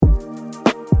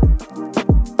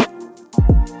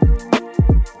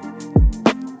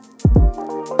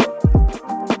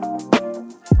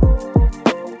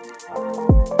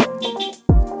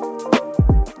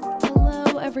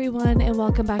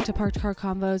back to Parked Car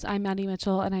Convos. I'm Maddie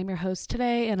Mitchell and I'm your host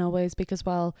today and always because,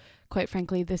 well, quite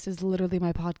frankly, this is literally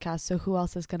my podcast, so who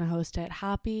else is going to host it?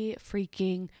 Happy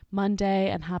freaking Monday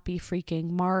and happy freaking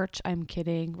March. I'm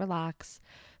kidding. Relax.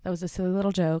 That was a silly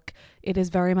little joke. It is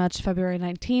very much February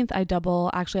 19th.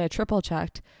 I triple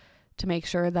checked to make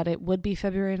sure that it would be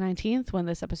February 19th when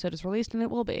this episode is released, and it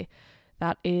will be.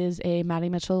 That is a Maddie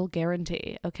Mitchell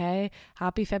guarantee, okay?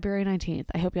 Happy February 19th.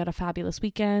 I hope you had a fabulous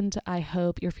weekend. I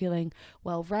hope you're feeling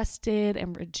well rested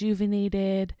and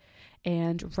rejuvenated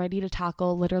and ready to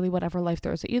tackle literally whatever life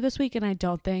throws at you this week. And I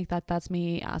don't think that that's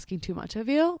me asking too much of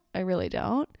you. I really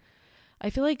don't.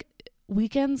 I feel like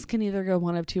weekends can either go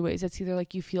one of two ways. It's either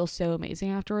like you feel so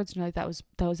amazing afterwards and you're like,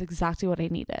 that was exactly what I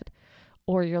needed.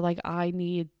 Or you're like, I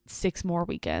need 6 more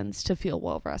weekends to feel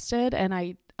well rested. And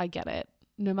I get it.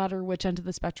 No matter which end of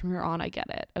the spectrum you're on, I get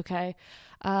it. Okay.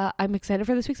 I'm excited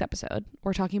for this week's episode.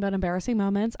 We're talking about embarrassing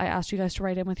moments. I asked you guys to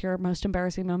write in with your most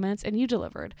embarrassing moments and you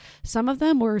delivered. Some of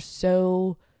them were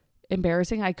so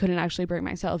embarrassing, I couldn't actually bring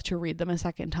myself to read them a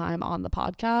second time on the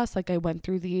podcast. Like I went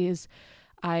through these,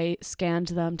 I scanned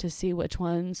them to see which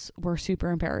ones were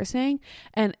super embarrassing.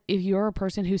 And if you're a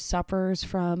person who suffers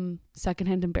from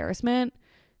secondhand embarrassment,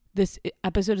 this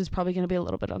episode is probably going to be a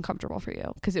little bit uncomfortable for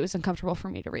you because it was uncomfortable for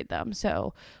me to read them.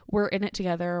 So we're in it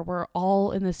together. We're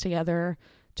all in this together.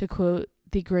 To quote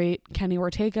the great Kenny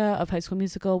Ortega of High School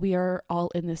Musical, we are all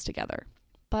in this together.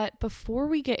 But before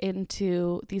we get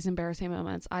into these embarrassing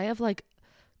moments, I have like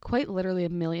quite literally a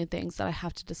million things that I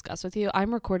have to discuss with you.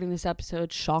 I'm recording this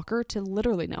episode, shocker to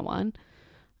literally no one.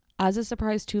 As a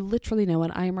surprise to literally no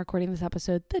one, I am recording this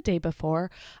episode the day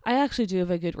before. I actually do have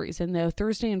a good reason though.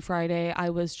 Thursday and Friday, I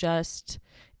was just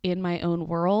in my own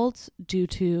world due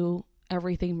to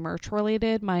everything merch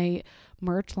related. My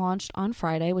merch launched on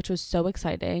Friday, which was so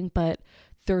exciting, but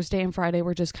Thursday and Friday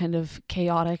were just kind of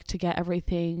chaotic to get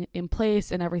everything in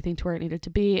place and everything to where it needed to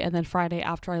be. And then Friday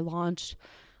after I launched,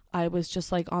 I was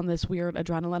just like on this weird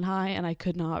adrenaline high and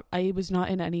I was not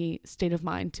in any state of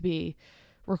mind to be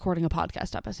recording a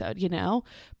podcast episode, you know,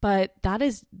 but that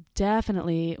is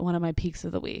definitely one of my peaks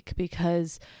of the week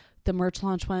because the merch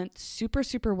launch went super,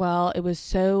 super well. It was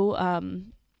so,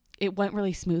 it went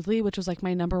really smoothly, which was like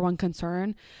my number one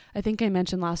concern. I think I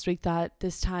mentioned last week that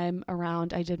this time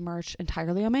around I did merch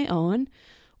entirely on my own,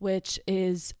 which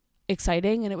is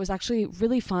exciting. And it was actually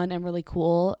really fun and really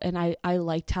cool. And I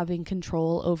liked having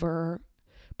control over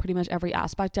pretty much every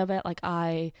aspect of it. Like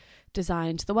I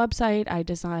designed the website, I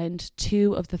designed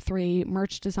 2 of the 3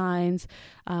 merch designs,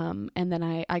 and then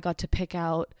I got to pick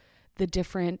out the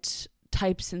different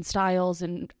types and styles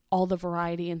and all the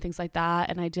variety and things like that.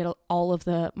 And I did all of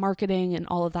the marketing and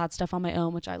all of that stuff on my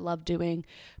own, which I love doing.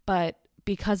 But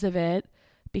because of it,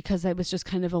 because I was just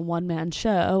kind of a one-woman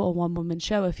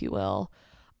show, if you will,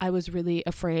 I was really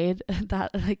afraid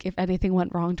that like if anything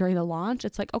went wrong during the launch,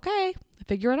 it's like, okay,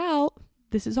 figure it out.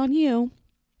 This is on you.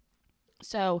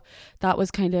 So that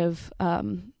was kind of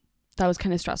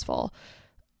stressful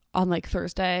on like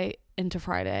Thursday into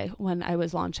Friday when I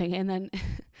was launching. And then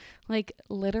like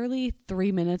literally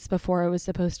 3 minutes before I was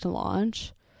supposed to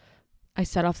launch, I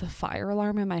set off the fire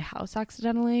alarm in my house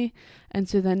accidentally. And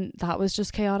so then that was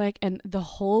just chaotic. And the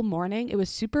whole morning, it was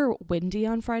super windy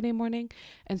on Friday morning.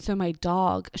 And so my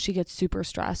dog, she gets super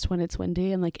stressed when it's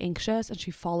windy and like anxious, and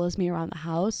she follows me around the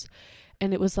house.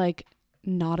 And it was like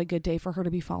not a good day for her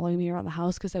to be following me around the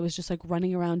house because I was just like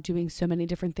running around doing so many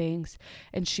different things.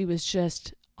 And she was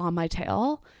just on my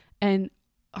tail. And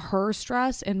her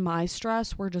stress and my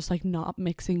stress were just like not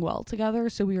mixing well together.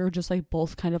 So we were just like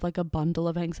both kind of like a bundle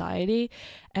of anxiety.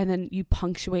 And then you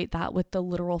punctuate that with the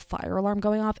literal fire alarm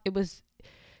going off. It was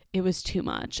too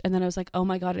much. And then I was like, oh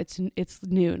my God, it's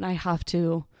noon. I have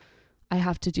to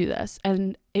do this.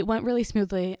 And it went really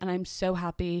smoothly. And I'm so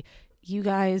happy. You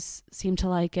guys seem to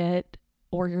like it,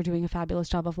 or you're doing a fabulous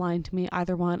job of lying to me.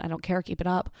 Either one, I don't care. Keep it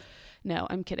up. No,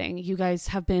 I'm kidding. You guys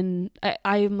have been,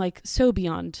 I'm like so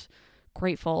beyond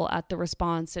grateful at the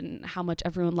response and how much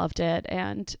everyone loved it.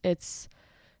 And it's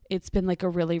been like a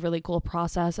really, really cool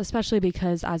process, especially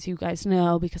because, as you guys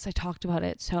know, because I talked about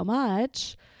it so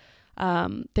much,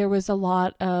 there was a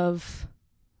lot of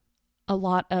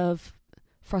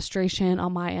frustration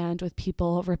on my end with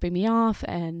people ripping me off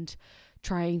and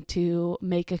trying to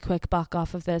make a quick buck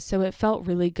off of this. So it felt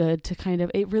really good to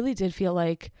it really did feel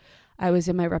like I was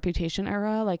in my Reputation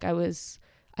era. Like I was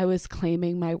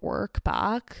claiming my work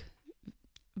back,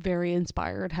 very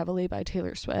inspired heavily by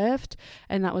Taylor Swift.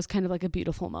 And that was kind of like a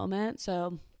beautiful moment.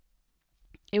 So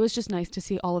it was just nice to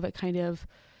see all of it kind of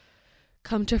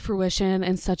come to fruition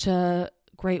in such a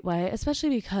great way, especially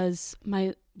because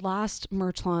my last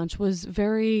merch launch was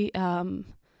very,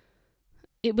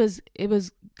 it was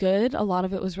good. A lot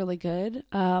of it was really good.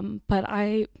 But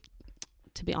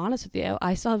to be honest with you,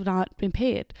 I still have not been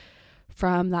paid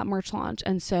from that merch launch.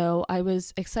 And so I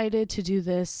was excited to do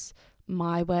this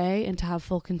my way and to have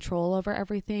full control over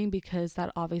everything, because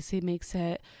that obviously makes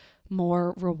it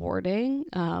more rewarding,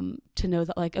 to know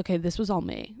that, like, okay, this was all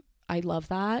me. I love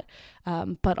that.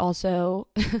 But also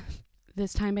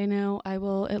this time I know I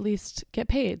will at least get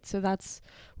paid. So that's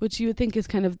what you would think is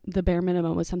kind of the bare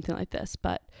minimum with something like this.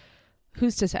 But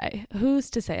who's to say? Who's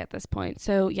to say at this point?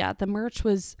 So yeah, the merch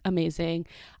was amazing.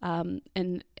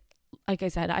 And like I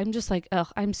said, I'm just like,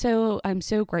 I'm so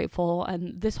grateful.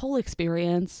 And this whole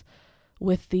experience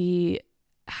with the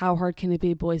How Hard Can It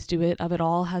Be Boys Do It of it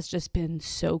all has just been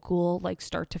so cool, like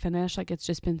start to finish. Like it's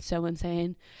just been so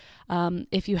insane.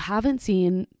 If you haven't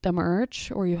seen the merch,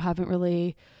 or you haven't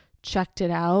really checked it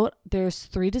out, there's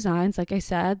 3 designs. Like I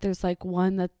said, there's like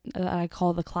one that I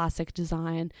call the classic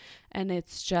design, and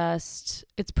it's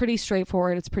pretty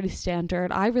straightforward. It's pretty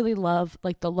standard. I really love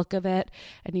like the look of it,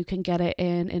 and you can get it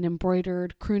in an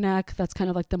embroidered crew neck. That's kind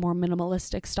of like the more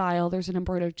minimalistic style. There's an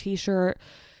embroidered t-shirt.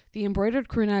 The embroidered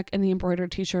crew neck and the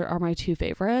embroidered t-shirt are my 2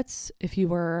 favorites. If you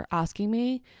were asking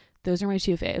me, those are my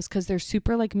 2 faves, because they're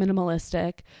super like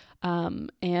minimalistic.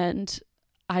 And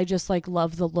I just like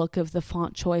love the look of the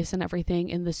font choice and everything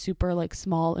in the super like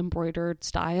small embroidered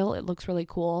style. It looks really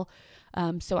cool.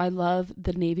 So I love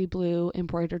the navy blue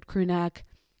embroidered crew neck.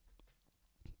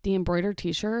 The embroidered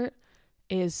t-shirt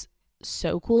is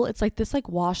so cool. It's like this like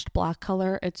washed black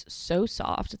color. It's so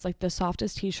soft. It's like the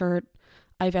softest t-shirt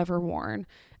I've ever worn.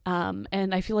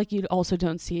 And I feel like you also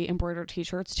don't see embroidered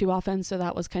t-shirts too often. So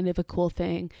that was kind of a cool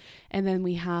thing. And then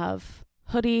we have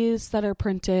hoodies that are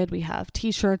printed. We have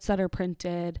t-shirts that are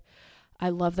printed. I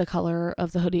love the color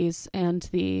of the hoodies and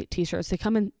the t-shirts. They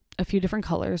come in a few different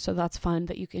colors, so that's fun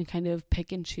that you can kind of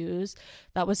pick and choose.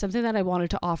 That was something that I wanted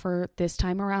to offer this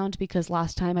time around, because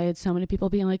last time I had so many people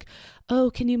being like,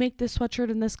 oh, can you make this sweatshirt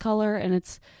in this color? And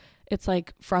it's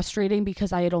like frustrating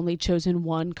because I had only chosen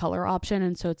one color option.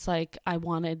 And so it's like, I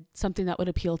wanted something that would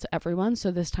appeal to everyone. So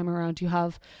this time around you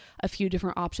have a few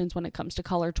different options when it comes to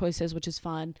color choices, which is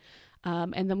fun.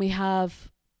 And then we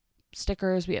have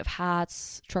stickers, we have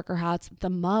hats, trucker hats. The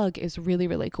mug is really,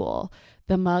 really cool.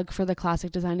 The mug for the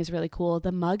classic design is really cool.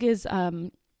 The mug is,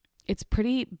 it's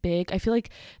pretty big. I feel like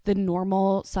the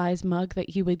normal size mug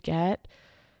that you would get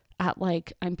at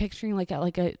like, I'm picturing like at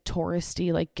like a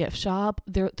touristy like gift shop,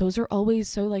 those are always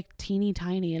so like teeny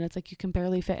tiny, and it's like you can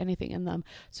barely fit anything in them.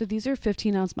 So these are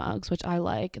 15-ounce mugs, which I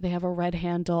like. They have a red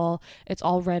handle. It's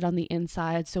all red on the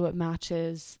inside, so it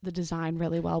matches the design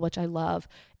really well, which I love.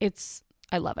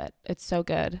 I love it. It's so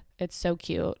good. It's so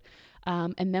cute.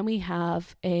 And then we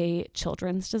have a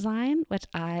children's design, which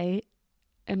I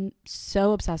am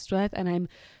so obsessed with, and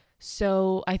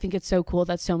I think it's so cool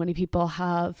that so many people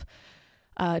have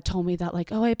told me that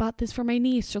like, oh, I bought this for my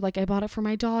niece, or like I bought it for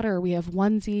my daughter. We have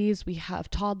onesies, we have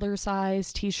toddler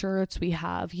size t-shirts, we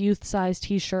have youth size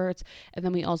t-shirts, and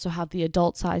then we also have the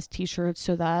adult size t-shirts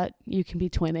so that you can be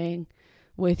twinning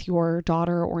with your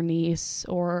daughter or niece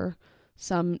or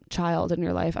some child in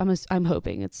your life. I'm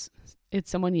hoping it's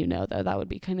someone you know, though. That would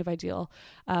be kind of ideal.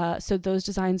 So those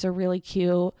designs are really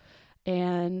cute.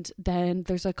 And then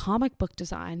there's a comic book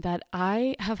design that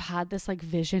I have had this like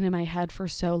vision in my head for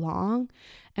so long.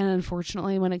 And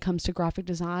unfortunately, when it comes to graphic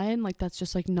design, like that's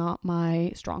just like not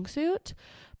my strong suit.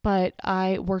 But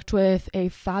I worked with a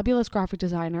fabulous graphic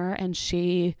designer, and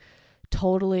she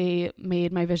totally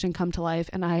made my vision come to life.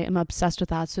 And I am obsessed with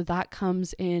that. So that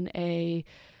comes in a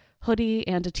hoodie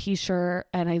and a t-shirt,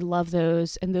 and I love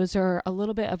those. And those are a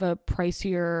little bit of a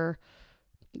pricier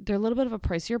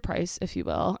price, if you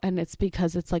will. And it's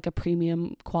because it's like a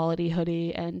premium quality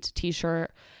hoodie and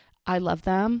t-shirt. I love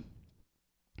them.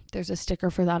 There's a sticker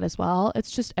for that as well.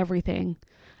 It's just everything.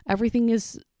 Everything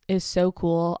is so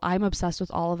cool. I'm obsessed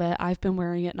with all of it. I've been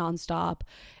wearing it nonstop.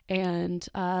 And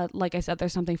like I said,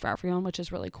 there's something for everyone, which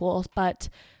is really cool. But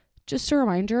just a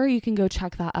reminder, you can go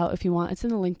check that out if you want. It's in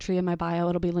the link tree in my bio.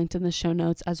 It'll be linked in the show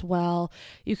notes as well.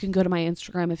 You can go to my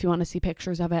Instagram if you want to see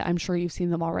pictures of it. I'm sure you've seen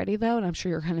them already, though, and I'm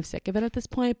sure you're kind of sick of it at this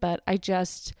point, but I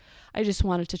just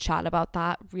wanted to chat about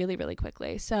that really, really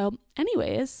quickly. So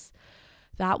anyways,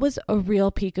 that was a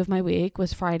real peak of my week,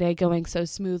 was Friday going so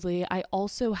smoothly. I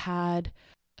also had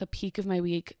a peak of my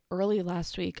week early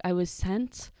last week. I was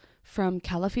sent from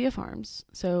Calafia Farms.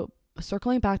 So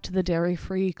circling back to the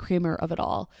dairy-free creamer of it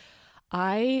all,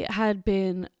 I had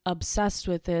been obsessed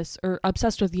with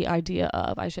the idea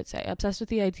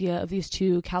of these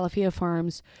 2 Calafia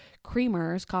Farms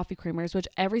creamers, coffee creamers, which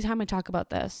every time I talk about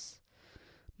this,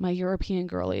 my European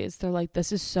girlies, they're like,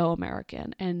 this is so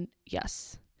American. And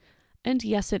yes, And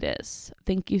yes, it is.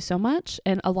 Thank you so much.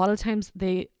 And a lot of times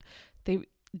they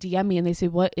DM me and they say,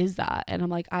 what is that? And I'm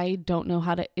like, I don't know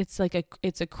how to, it's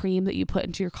a cream that you put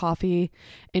into your coffee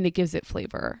and it gives it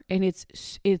flavor. And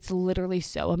it's literally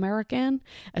so American,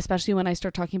 especially when I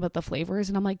start talking about the flavors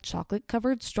and I'm like, chocolate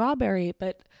covered strawberry.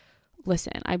 But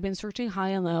listen, I've been searching high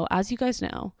and low, as you guys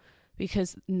know,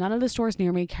 because none of the stores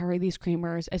near me carry these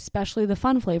creamers, especially the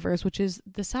fun flavors, which is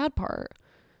the sad part.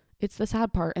 It's the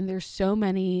sad part. And there's so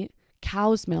many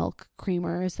cow's milk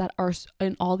creamers that are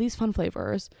in all these fun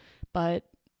flavors, but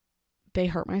they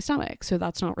hurt my stomach. So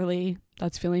that's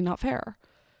feeling not fair.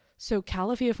 So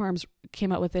Califia Farms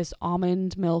came out with this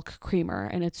almond milk creamer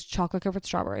and it's chocolate covered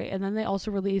strawberry. And then they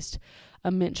also released a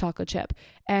mint chocolate chip.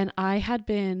 And I had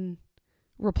been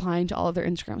replying to all of their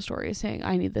Instagram stories saying,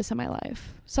 I need this in my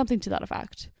life, something to that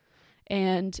effect.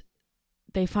 And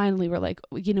they finally were like,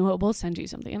 you know what, we'll send you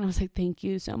something. And I was like, thank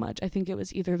you so much. I think it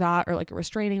was either that or like a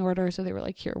restraining order. So they were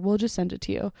like, here, we'll just send it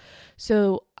to you.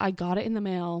 So I got it in the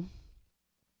mail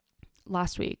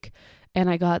last week and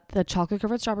I got the chocolate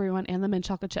covered strawberry one and the mint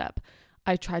chocolate chip.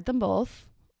 I tried them both.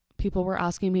 People were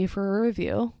asking me for a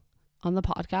review on the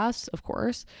podcast, of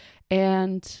course.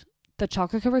 And the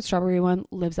chocolate covered strawberry one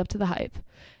lives up to the hype.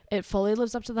 It fully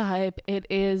lives up to the hype. It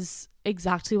is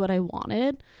exactly what I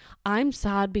wanted. I'm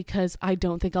sad because I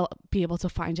don't think I'll be able to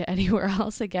find it anywhere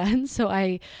else again.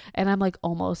 I'm like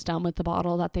almost done with the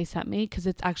bottle that they sent me because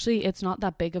it's not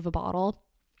that big of a bottle,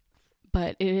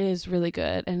 but it is really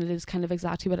good and it is kind of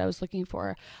exactly what I was looking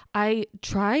for. I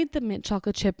tried the mint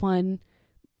chocolate chip one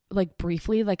like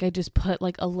briefly, like I just put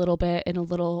like a little bit in a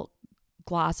little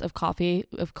glass of coffee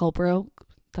of cold brew.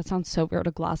 That sounds so weird,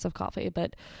 a glass of coffee,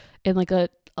 but in like a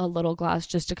little glass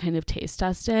just to kind of taste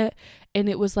test it. And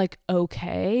it was like,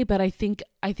 okay. But I think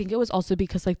it was also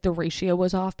because like the ratio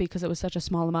was off because it was such a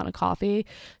small amount of coffee.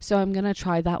 So I'm going to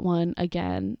try that one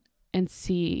again and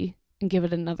see and give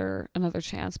it another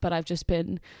chance. But I've just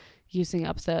been using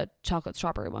up the chocolate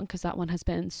strawberry one because that one has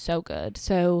been so good.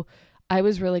 So I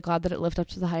was really glad that it lived up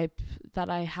to the hype that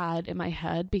I had in my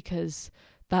head because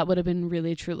that would have been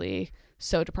really, truly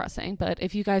so depressing. But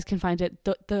if you guys can find it,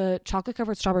 the chocolate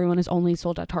covered strawberry one is only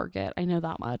sold at Target. I know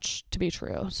that much to be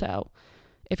true. So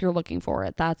if you're looking for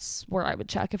it, that's where I would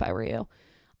check if I were you.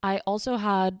 I also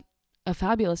had a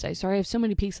fabulous day. Sorry, I have so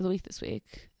many peaks of the week this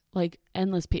week, like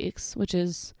endless peaks, which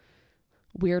is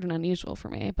weird and unusual for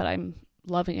me, but I'm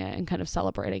loving it and kind of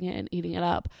celebrating it and eating it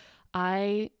up.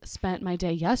 I spent my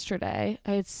day yesterday.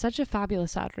 I had such a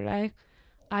fabulous Saturday.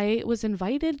 I was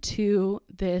invited to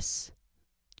this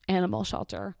animal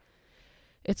shelter.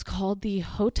 It's called the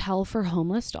Hotel for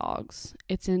Homeless Dogs.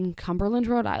 It's in Cumberland,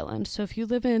 Rhode Island. So if you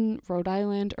live in Rhode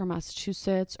Island or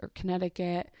Massachusetts or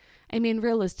Connecticut, I mean,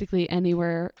 realistically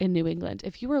anywhere in New England,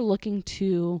 if you are looking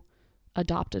to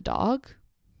adopt a dog,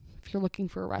 if you're looking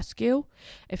for a rescue,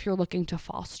 if you're looking to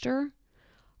foster,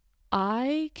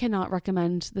 I cannot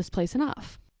recommend this place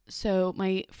enough. So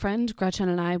my friend Gretchen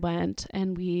and I went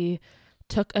and we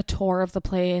took a tour of the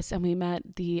place and we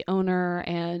met the owner,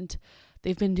 and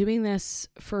they've been doing this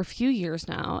for a few years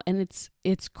now, and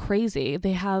it's crazy.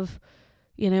 They have,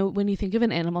 when you think of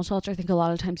an animal shelter, I think a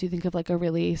lot of times you think of like a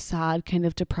really sad, kind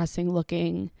of depressing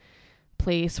looking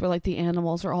place where like the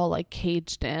animals are all like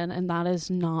caged in, and that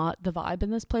is not the vibe in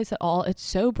this place at all. It's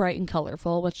so bright and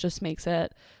colorful, which just makes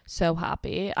it so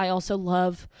happy. I also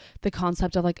love the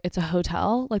concept of like it's a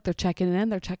hotel, like they're checking in,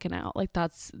 they're checking out, like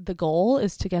that's the goal,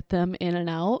 is to get them in and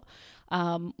out,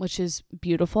 which is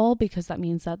beautiful because that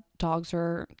means that dogs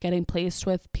are getting placed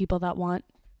with people that want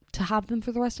to have them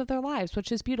for the rest of their lives,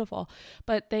 which is beautiful.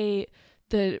 But the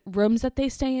rooms that they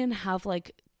stay in have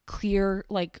like clear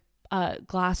like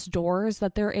glass doors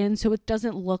that they're in, so it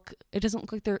doesn't look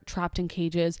like they're trapped in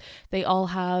cages. They all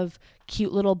have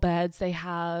cute little beds. They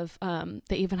have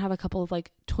they even have a couple of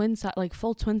like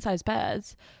full twin size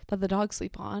beds that the dogs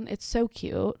sleep on. It's so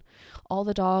cute. All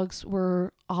the dogs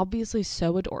were obviously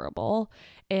so adorable,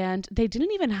 and they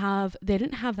didn't have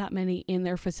that many in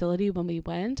their facility when we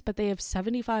went, but they have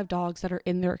 75 dogs that are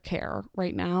in their care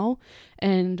right now,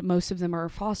 and most of them are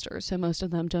fosters, so most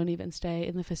of them don't even stay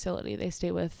in the facility. They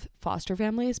stay with foster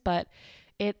families, but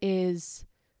it is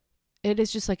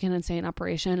just like an insane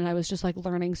operation, and I was just like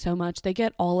learning so much. They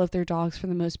get all of their dogs for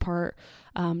the most part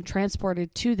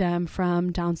transported to them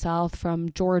from down south,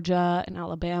 from Georgia and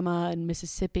Alabama and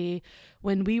Mississippi.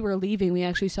 When we were leaving, we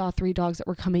actually saw 3 dogs that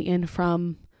were coming in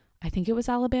from, I think it was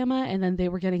Alabama, and then they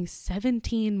were getting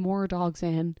 17 more dogs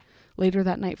in later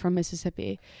that night from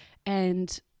Mississippi.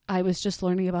 And I was just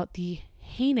learning about the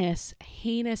heinous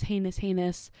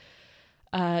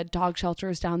dog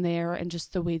shelters down there, and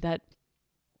just the way that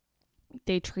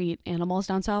they treat animals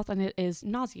down south, and it is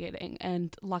nauseating.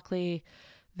 And luckily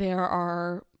there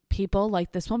are people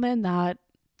like this woman that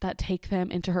take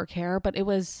them into her care. But it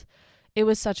was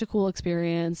such a cool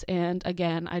experience. And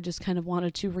again, I just kind of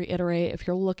wanted to reiterate, if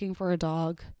you're looking for a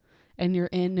dog and you're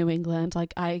in New England,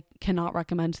 like, I cannot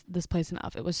recommend this place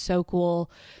enough. It was so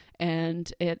cool,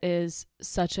 and it is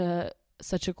such a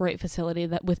great facility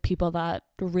that with people that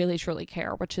really truly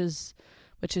care, which is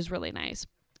really nice.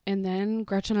 And then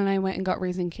Gretchen and I went and got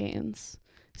Raising Cane's.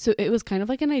 So it was kind of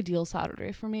like an ideal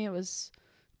Saturday for me. It was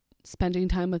spending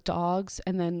time with dogs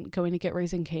and then going to get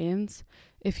Raising Cane's.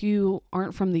 If you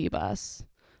aren't from the US,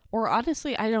 or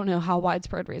honestly, I don't know how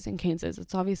widespread Raising Cane's is.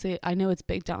 It's obviously, I know it's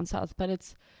big down south, but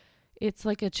it's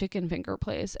like a chicken finger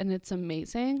place, and it's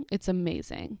amazing. It's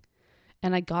amazing.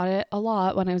 And I got it a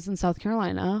lot when I was in South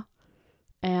Carolina,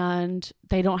 and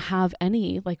they don't have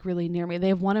any like really near me. They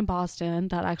have one in Boston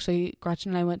that actually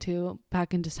Gretchen and I went to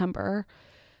back in December.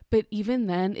 But even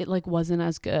then, it like wasn't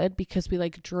as good because we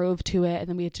like drove to it and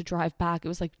then we had to drive back. It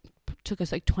was like, took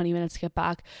us like 20 minutes to get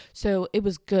back. So it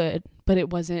was good, but it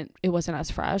wasn't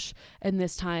as fresh. And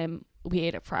this time we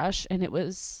ate it fresh, and it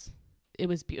was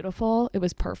beautiful. It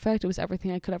was perfect. It was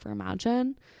everything I could ever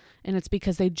imagine. And it's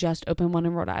because they just opened one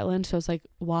in Rhode Island. So it's like,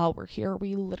 while we're here,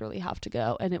 we literally have to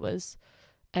go. And it was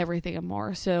everything and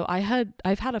more. So I've had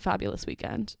a fabulous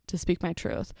weekend, to speak my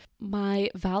truth. My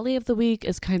valley of the week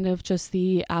is kind of just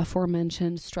the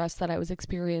aforementioned stress that I was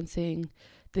experiencing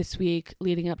this week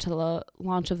leading up to the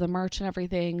launch of the merch and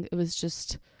everything. It was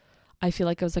just, I feel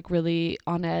like I was like really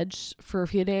on edge for a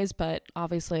few days, but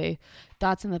obviously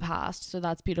that's in the past. So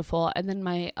that's beautiful. And then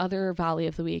my other valley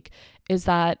of the week is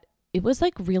that it was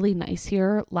like really nice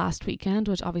here last weekend,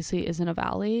 which obviously isn't a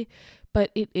valley,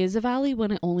 but it is a valley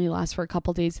when it only lasts for a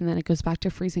couple days and then it goes back to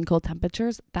freezing cold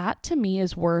temperatures. That to me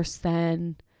is worse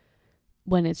than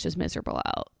when it's just miserable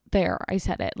out. There, I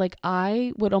said it. Like,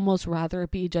 I would almost rather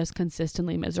be just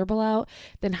consistently miserable out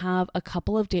than have a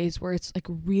couple of days where it's like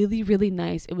really, really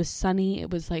nice. It was sunny. It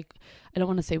was like, I don't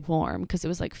want to say warm because it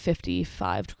was like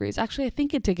 55 degrees. Actually, I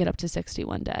think it did get up to 60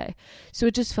 one day. So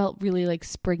it just felt really like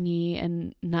springy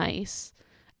and nice.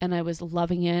 And I was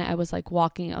loving it. I was like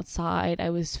walking outside.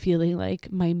 I was feeling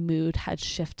like my mood had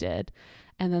shifted.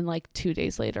 And then like 2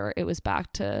 days later, it was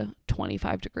back to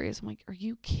 25 degrees. I'm like, are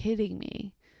you kidding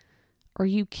me?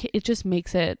 It just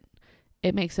makes it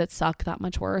suck that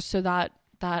much worse. So that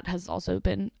has also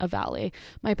been a valley.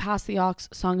 My Pass the Aux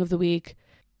song of the week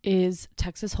is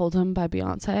Texas Hold'em by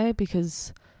Beyonce,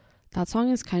 because that song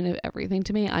is kind of everything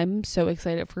to me. I'm so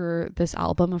excited for this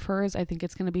album of hers. I think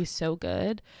it's going to be so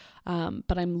good.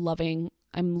 But I'm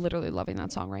literally loving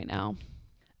that song right now.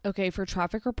 Okay, for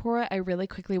Traffic Report, I really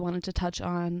quickly wanted to touch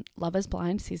on Love is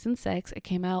Blind season 6. It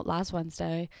came out last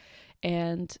Wednesday,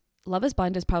 and Love is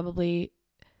Blind is probably,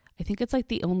 I think it's like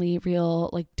the only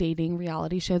real like dating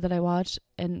reality show that I watch,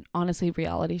 and honestly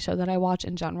reality show that I watch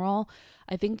in general.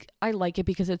 I think I like it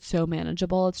because it's so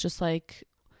manageable. It's just like,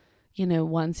 you know,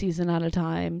 one season at a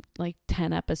time, like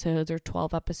 10 episodes or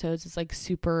 12 episodes. It's like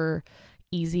super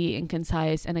easy and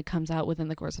concise, and it comes out within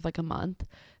the course of like a month.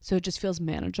 So it just feels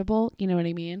manageable. You know what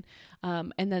I mean?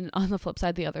 And then on the flip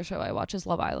side, the other show I watch is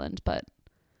Love Island,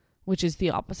 which is the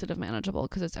opposite of manageable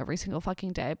because it's every single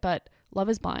fucking day. But Love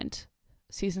is Blind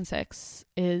season 6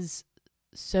 is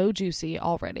so juicy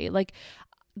already. Like,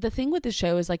 the thing with the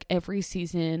show is like every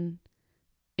season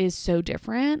is so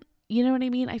different. You know what I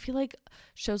mean? I feel like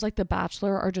shows like The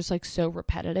Bachelor are just like so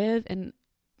repetitive, and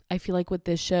I feel like with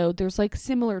this show there's like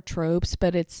similar tropes,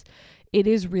 but it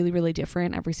is really, really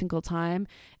different every single time.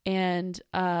 And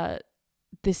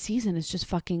this season is just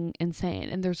fucking insane,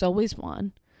 and there's always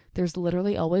one. There's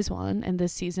literally always one. And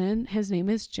this season, his name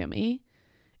is Jimmy.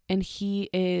 And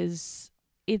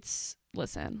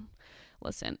listen,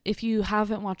 if you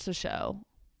haven't watched the show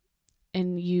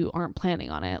and you aren't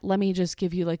planning on it, let me just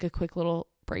give you like a quick little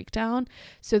breakdown.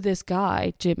 So this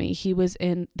guy, Jimmy,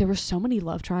 there were so many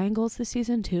love triangles this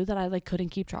season too that I like couldn't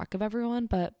keep track of everyone.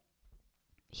 But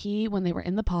when they were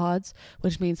in the pods,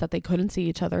 which means that they couldn't see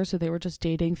each other, so they were just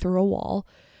dating through a wall,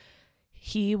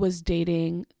 he was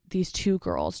dating these two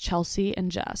girls, Chelsea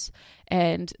and Jess,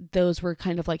 and those were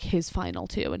kind of like his final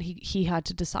two, and he had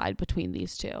to decide between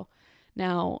these two.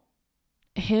 Now,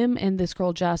 him and this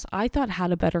girl Jess, I thought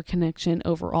had a better connection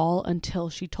overall until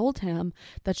she told him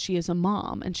that she is a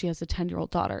mom and she has a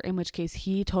 10-year-old daughter, in which case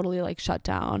he totally like shut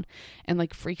down and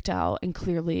like freaked out, and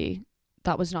clearly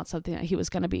that was not something that he was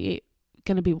gonna be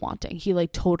wanting. He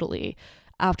like totally,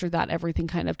 after that, everything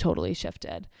kind of totally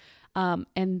shifted.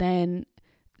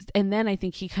 And then I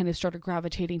think he kind of started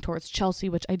gravitating towards Chelsea,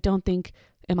 which I don't think,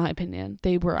 in my opinion.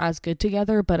 They were as good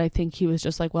together, but I think he was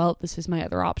just like, well, this is my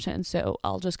other option, so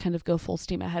I'll just kind of go full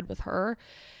steam ahead with her.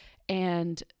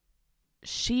 And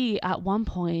she, at one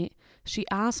point, she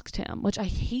asked him, which I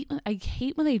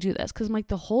hate when they do this, because I'm like,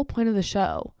 the whole point of the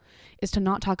show is to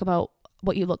not talk about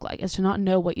what you look like, is to not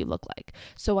know what you look like.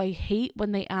 So I hate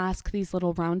when they ask these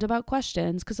little roundabout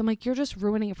questions, because I'm like, you're just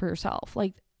ruining it for yourself.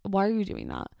 Like, why are you doing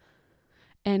that?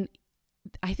 And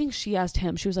I think she asked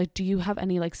him, she was like, do you have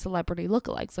any like celebrity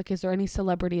lookalikes? Like, is there any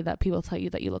celebrity that people tell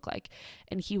you that you look like?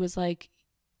 And he was like,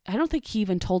 I don't think he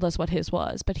even told us what his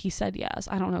was, but he said yes.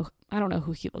 I don't know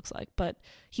who he looks like, but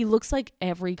he looks like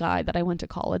every guy that I went to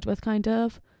college with, kind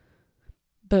of,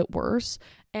 but worse.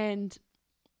 And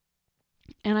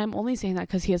I'm only saying that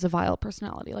because he has a vile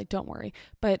personality. Like, don't worry.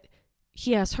 But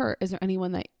he asked her, is there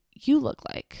anyone that you look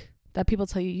like, that people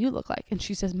tell you look like? And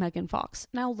she says Megan Fox.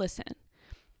 Now listen,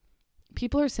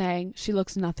 people are saying she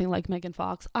looks nothing like Megan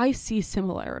Fox. I see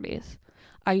similarities.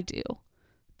 I do.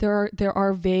 There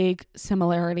are vague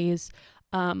similarities.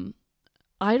 I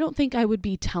don't think I would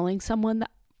be telling someone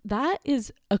that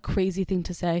is a crazy thing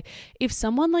to say. If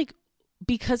someone like,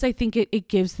 because I think it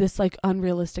gives this like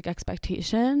unrealistic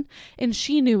expectation, and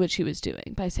she knew what she was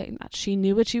doing by saying that. She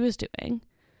knew what she was doing.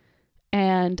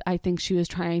 And I think she was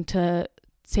trying to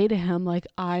say to him, like,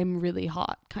 I'm really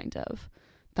hot, kind of.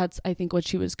 That's, I think, what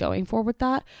she was going for with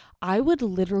that. I would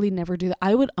literally never do that.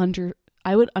 I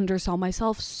would undersell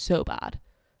myself so bad,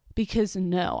 because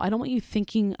no, I don't want you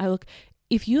thinking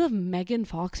if you have Megan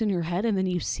Fox in your head and then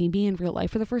you see me in real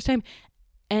life for the first time,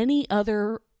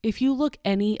 if you look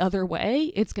any other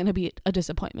way, it's going to be a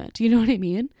disappointment. Do you know what I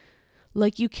mean?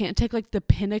 Like, you can't take like the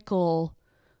pinnacle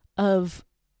of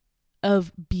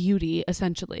beauty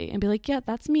essentially and be like, yeah,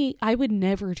 that's me. I would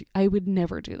never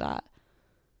do that.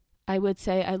 I would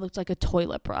say I looked like a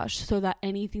toilet brush, so that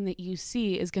anything that you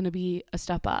see is going to be a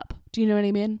step up. Do you know what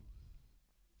I mean?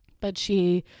 But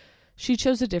she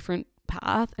chose a different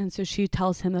path. And so she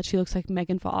tells him that she looks like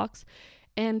Megan Fox.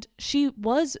 And she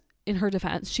was, in her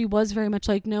defense, she was very much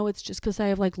like, no, it's just because I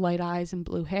have like light eyes and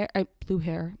dark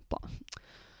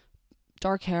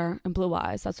hair and blue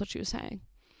eyes. That's what she was saying.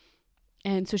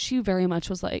 And so she very much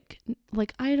was like,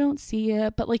 I don't see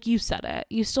it, but like, you said it.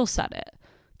 You still said it.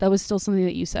 That was still something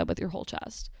that you said with your whole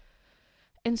chest.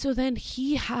 And so then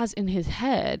he has in his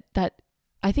head that,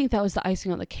 I think that was the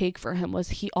icing on the cake for him, was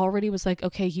he already was like,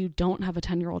 okay, you don't have a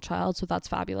 10-year-old child, so that's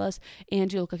fabulous.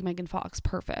 And you look like Megan Fox.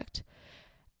 Perfect.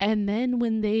 And then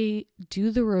when they do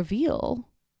the reveal,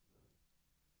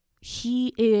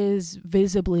 he is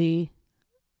visibly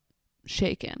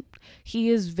shaken. He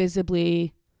is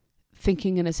visibly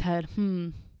thinking in his head,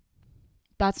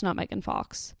 that's not Megan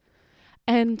Fox.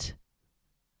 And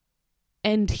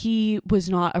he was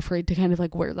not afraid to kind of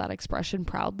like wear that expression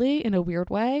proudly in a weird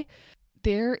way.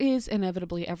 There is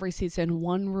inevitably every season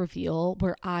one reveal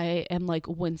where I am like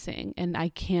wincing, and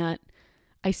I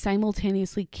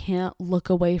simultaneously can't look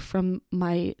away from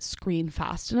my screen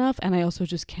fast enough, and I also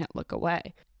just can't look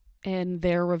away. And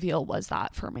their reveal was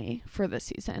that for me for this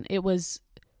season. It was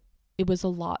a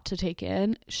lot to take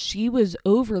in. She was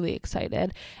overly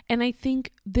excited. And I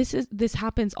think this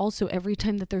happens also every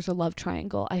time that there's a love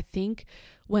triangle. I think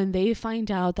when they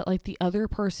find out that like the other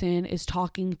person is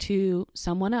talking to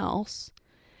someone else,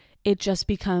 it just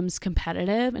becomes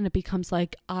competitive, and it becomes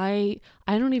like, I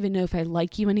don't even know if I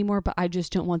like you anymore, but I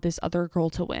just don't want this other girl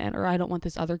to win, or I don't want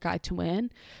this other guy to win.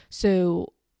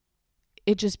 So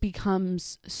it just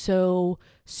becomes so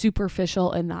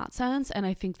superficial in that sense. And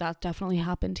I think that definitely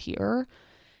happened here.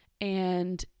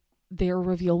 And their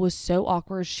reveal was so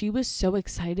awkward. She was so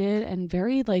excited and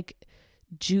very like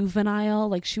juvenile.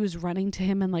 Like, she was running to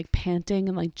him and like panting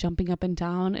and like jumping up and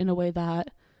down in a way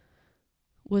that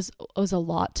was a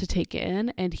lot to take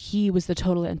in. And he was the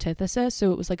total antithesis.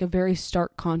 So it was like a very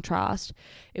stark contrast.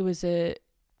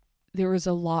 There was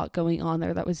a lot going on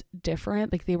there that was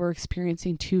different. Like, they were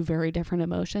experiencing two very different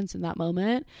emotions in that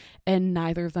moment, and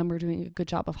neither of them were doing a good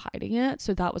job of hiding it.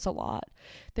 So that was a lot.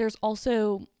 There's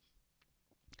also,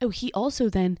 he also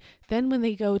then when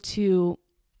they go to,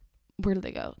 where do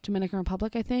they go? Dominican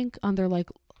Republic, I think, on their like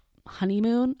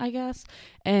honeymoon, I guess.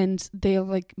 And they're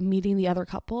like meeting the other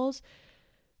couples.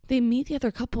 They meet the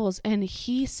other couples, and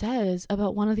he says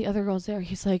about one of the other girls there,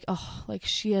 he's like, oh, like,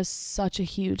 she has such a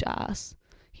huge ass.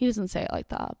 He doesn't say it like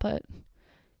that, but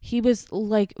he was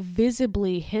like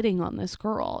visibly hitting on this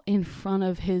girl in front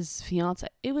of his fiance.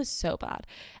 It was so bad.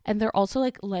 And they're also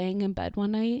like laying in bed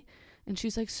one night, and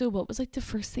she's like, so what was like the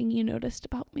first thing you noticed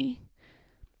about me?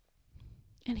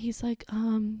 And he's like,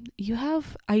 you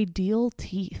have ideal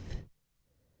teeth.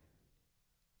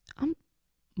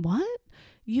 What?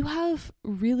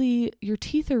 your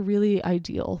teeth are really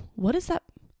ideal. What does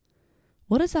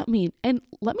that mean? And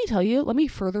let me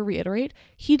further reiterate,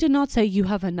 he did not say you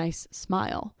have a nice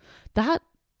smile.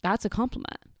 That's a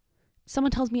compliment.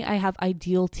 Someone tells me I have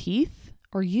ideal teeth.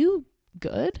 Are you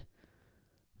good?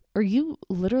 Are you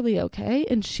literally okay?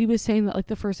 And she was saying that like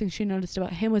the first thing she noticed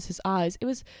about him was his eyes. It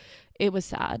was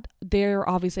sad. They're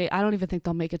obviously, I don't even think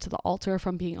they'll make it to the altar, if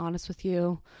I'm being honest with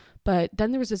you. But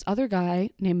then there was this other guy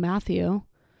named Matthew,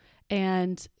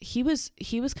 and he was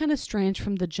kind of strange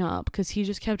from the jump because he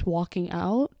just kept walking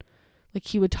out. Like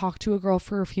he would talk to a girl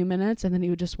for a few minutes and then he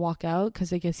would just walk out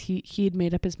because I guess he had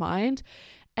made up his mind.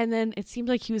 And then it seemed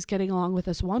like he was getting along with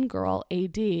this one girl,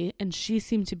 AD, and she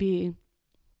seemed to be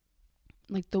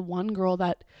like the one girl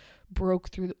that broke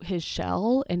through his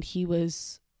shell and he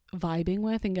was vibing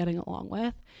with and getting along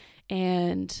with.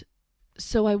 And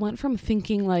so I went from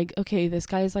thinking like, okay, this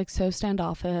guy is like so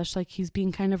standoffish, like he's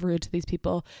being kind of rude to these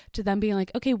people, to them being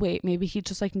like, okay, wait, maybe he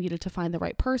just like needed to find the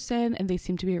right person and they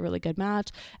seem to be a really good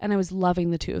match. And I was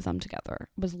loving the two of them together,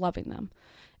 was loving them.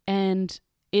 And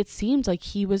it seemed like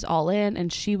he was all in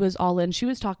and she was all in. She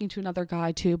was talking to another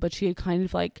guy too, but she had kind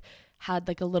of like had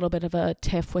like a little bit of a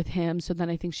tiff with him. So then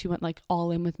I think she went like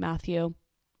all in with Matthew.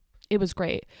 It was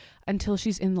great until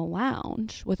she's in the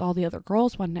lounge with all the other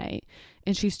girls one night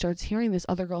and she starts hearing this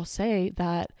other girl say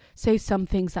some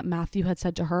things that Matthew had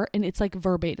said to her, and it's like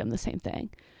verbatim the same thing.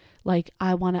 Like,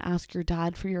 I want to ask your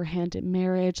dad for your hand in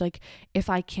marriage. Like, if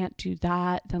I can't do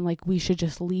that, then like we should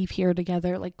just leave here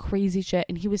together, like crazy shit.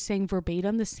 And he was saying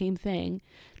verbatim the same thing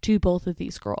to both of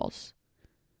these girls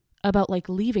about like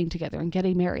leaving together and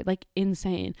getting married, like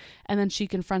insane. And then she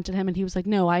confronted him and he was like,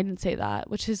 no, I didn't say that,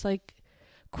 which is like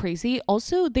crazy.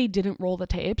 Also, they didn't roll the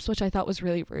tapes, which I thought was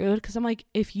really rude, because I'm like,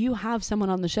 if you have someone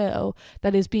on the show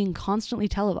that is being constantly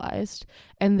televised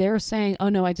and they're saying, oh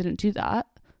no, I didn't do that,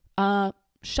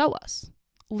 show us,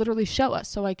 literally show us,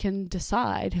 so I can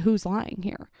decide who's lying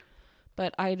here.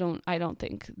 But I don't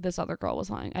think this other girl was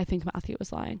lying. I think Matthew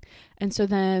was lying. And so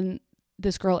then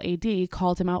this girl AD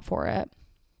called him out for it.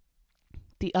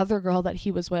 The other girl that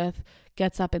he was with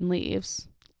gets up and leaves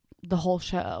the whole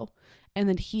show. And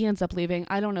then he ends up leaving.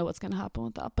 I don't know what's going to happen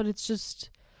with that, but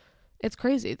it's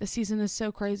crazy. The season is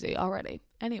so crazy already.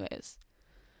 Anyways,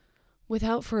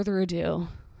 without further ado,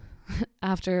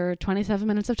 after 27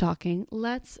 minutes of talking,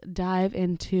 let's dive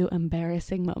into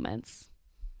embarrassing moments.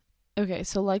 Okay,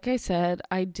 so like I said,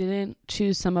 I didn't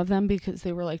choose some of them because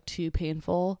they were like too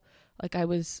painful. Like I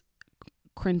was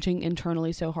cringing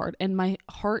internally so hard, and my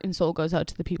heart and soul goes out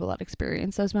to the people that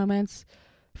experience those moments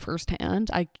firsthand.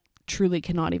 I truly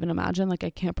cannot even imagine. Like I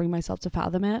can't bring myself to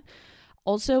fathom it.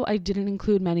 Also, I didn't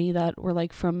include many that were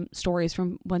like from stories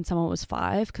from when someone was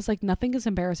 5, because like nothing is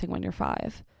embarrassing when you're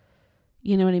 5.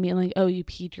 You know what I mean? Like, oh, you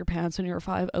peed your pants when you were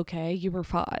 5. Okay, you were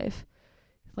 5.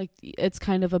 Like, it's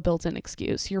kind of a built-in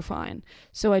excuse. You're fine.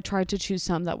 So I tried to choose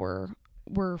some that were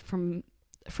from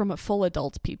a full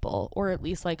adult people, or at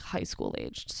least like high school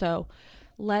aged. So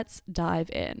let's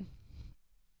dive in.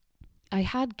 I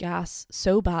had gas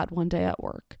so bad one day at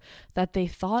work that they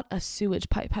thought a sewage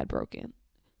pipe had broken.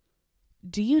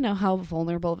 Do you know how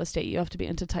vulnerable of a state you have to be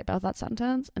in to type out that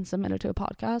sentence and submit it to a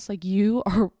podcast? Like, you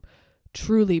are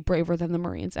truly braver than the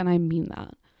Marines, and I mean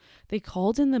that. They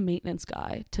called in the maintenance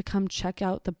guy to come check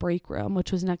out the break room,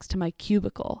 which was next to my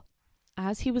cubicle.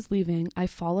 As he was leaving, I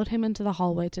followed him into the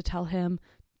hallway to tell him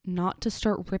not to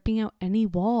start ripping out any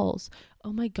walls.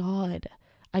 Oh my God.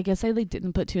 I guess I like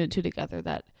didn't put 2 and 2 together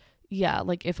that, yeah,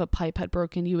 like if a pipe had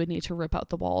broken, you would need to rip out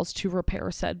the walls to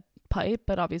repair said pipe,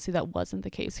 but obviously that wasn't the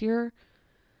case here.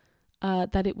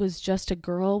 That it was just a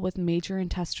girl with major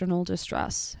intestinal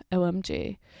distress.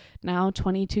 OMG. Now,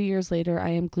 22 years later, I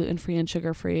am gluten-free and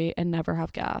sugar-free and never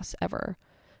have gas, ever.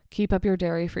 Keep up your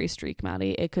dairy-free streak,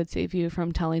 Maddie. It could save you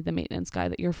from telling the maintenance guy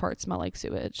that your farts smell like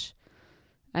sewage.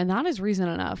 And that is reason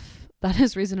enough. That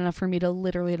is reason enough for me to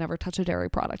literally never touch a dairy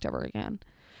product ever again.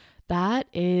 That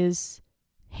is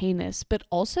heinous. But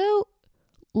also,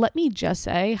 let me just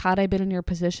say, had I been in your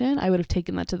position, I would have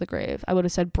taken that to the grave. I would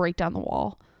have said, break down the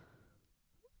wall.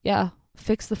 Yeah,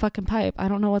 fix the fucking pipe. I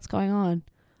don't know what's going on.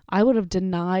 I would have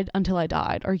denied until I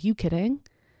died. Are you kidding?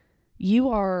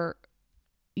 You,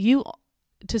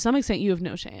 to some extent, you have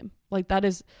no shame. Like, that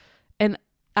is, and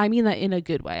I mean that in a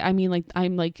good way. I mean, like,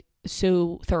 I'm like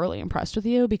so thoroughly impressed with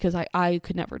you, because I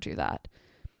could never do that.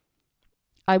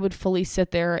 I would fully sit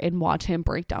there and watch him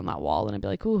break down that wall, and I'd be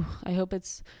like, ooh, I hope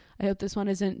this one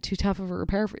isn't too tough of a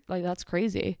repair for, like, that's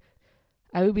crazy.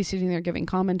 I would be sitting there giving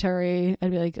commentary.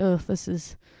 I'd be like, oh, this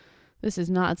is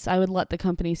nuts. I would let the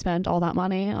company spend all that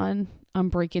money on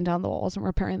breaking down the walls and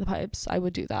repairing the pipes. I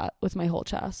would do that with my whole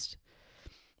chest.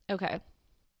 Okay.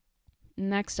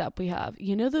 Next up we have,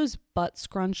 you know those butt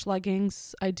scrunch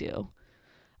leggings? I do.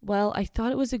 Well, I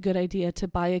thought it was a good idea to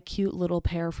buy a cute little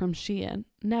pair from Shein.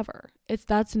 Never.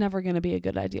 That's never going to be a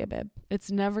good idea, babe.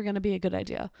 It's never going to be a good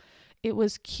idea. It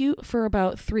was cute for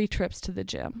about 3 trips to the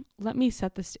gym. Let me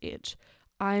set the stage.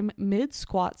 I'm mid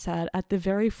squat set at the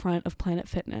very front of Planet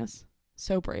Fitness.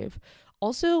 So brave.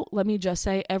 Also, let me just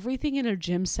say, everything in a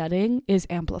gym setting is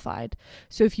amplified.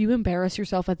 So if you embarrass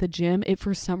yourself at the gym, it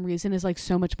for some reason is like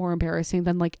so much more embarrassing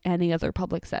than like any other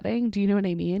public setting. Do you know what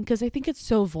I mean? Because I think it's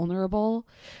so vulnerable.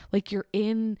 Like you're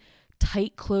in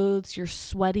tight clothes, you're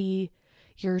sweaty,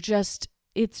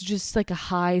 it's just like a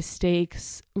high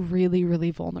stakes, really, really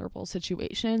vulnerable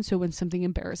situation. So when something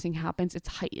embarrassing happens, it's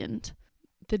heightened.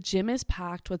 The gym is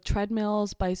packed with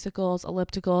treadmills, bicycles,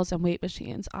 ellipticals, and weight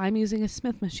machines. I'm using a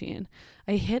Smith machine.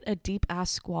 I hit a deep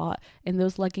ass squat and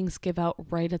those leggings give out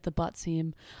right at the butt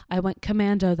seam. I went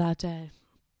commando that day.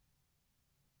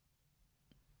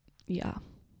 Yeah.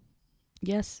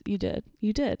 Yes, you did.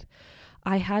 You did.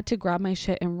 I had to grab my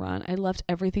shit and run. I left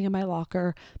everything in my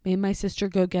locker, made my sister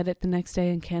go get it the next day,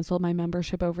 and canceled my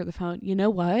membership over the phone. You know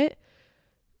what?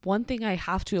 One thing I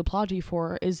have to applaud you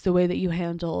for is the way that you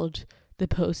handled the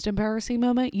post-embarrassing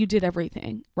moment. You did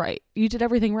everything right. You did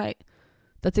everything right.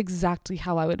 That's exactly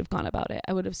how I would have gone about it.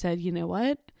 I would have said, you know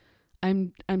what?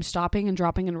 I'm stopping and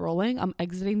dropping and rolling. I'm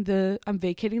vacating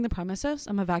the premises.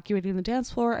 I'm evacuating the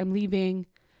dance floor. I'm leaving.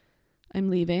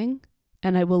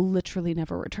 And I will literally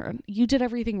never return. You did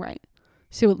everything right.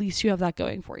 So at least you have that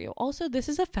going for you. Also, this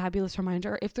is a fabulous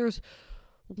reminder. If there's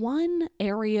one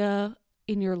area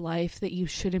in your life that you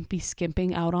shouldn't be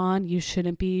skimping out on, you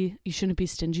shouldn't be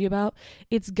stingy about,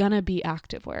 it's gonna be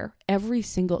activewear every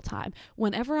single time.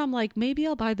 Whenever I'm like, maybe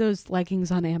I'll buy those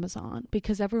leggings on Amazon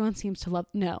because everyone seems to love,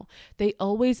 no, they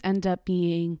always end up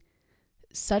being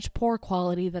such poor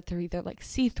quality that they're either like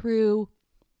see-through,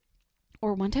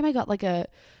 or one time I got like a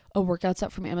workout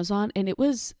set from Amazon and it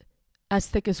was as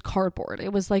thick as cardboard.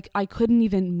 It was like I couldn't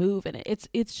even move in it.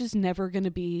 It's just never going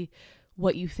to be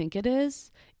what you think it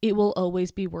is. It will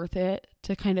always be worth it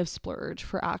to kind of splurge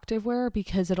for activewear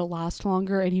because it'll last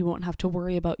longer and you won't have to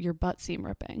worry about your butt seam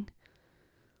ripping.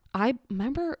 I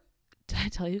remember, did I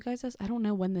tell you guys this? I don't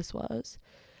know when this was.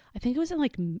 I think it was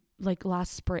in like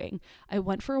last spring. I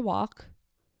went for a walk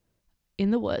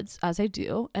in the woods, as I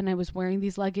do, and I was wearing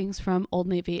these leggings from Old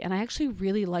Navy, and I actually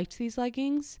really liked these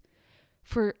leggings.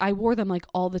 I wore them like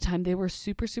all the time. They were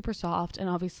super, super soft, and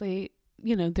obviously,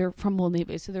 you know, they're from Old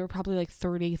Navy, so they were probably like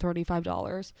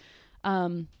 $35.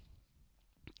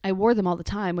 I wore them all the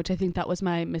time, which I think that was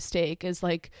my mistake, is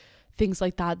like things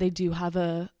like that, they do have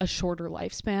a shorter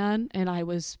lifespan, and I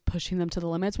was pushing them to the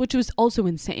limits, which was also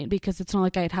insane because it's not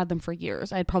like I had them for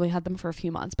years. I had probably had them for a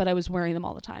few months, but I was wearing them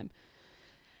all the time.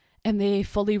 And they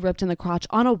fully ripped in the crotch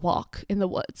on a walk in the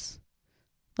woods.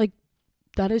 Like,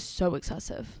 that is so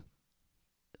excessive.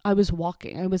 I was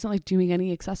walking. I wasn't like doing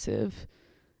any excessive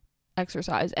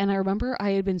exercise. And I remember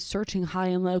I had been searching high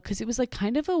and low because it was like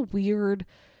kind of a weird,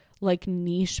 like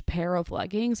niche pair of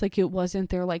leggings. Like it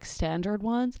wasn't their like standard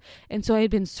ones. And so I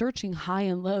had been searching high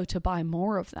and low to buy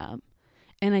more of them.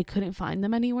 And I couldn't find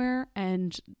them anywhere.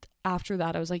 And after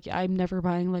that, I was like, yeah, I'm never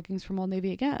buying leggings from Old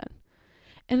Navy again.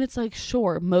 And it's like,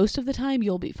 sure, most of the time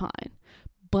you'll be fine.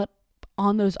 But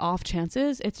on those off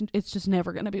chances, it's just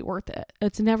never going to be worth it.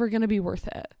 It's never going to be worth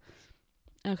it.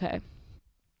 Okay,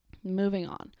 moving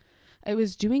on. I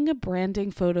was doing a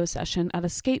branding photo session at a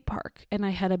skate park, and I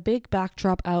had a big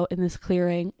backdrop out in this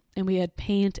clearing, and we had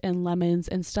paint and lemons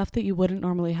and stuff that you wouldn't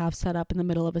normally have set up in the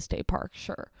middle of a state park.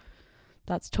 Sure,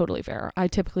 that's totally fair. I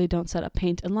typically don't set up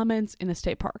paint and lemons in a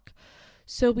state park.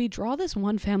 So we draw this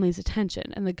one family's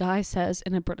attention, and the guy says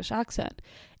in a British accent,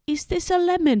 "Is this a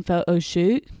lemon photo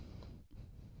shoot?"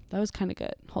 That was kind of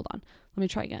good. Hold on. Let me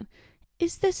try again.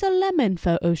 "Is this a lemon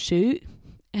photo shoot?"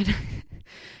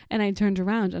 And I turned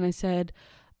around and I said,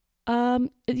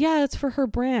 yeah, it's for her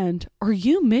brand. "Are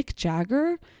you Mick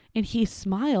Jagger?" And he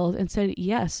smiled and said,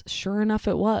 "Yes, sure enough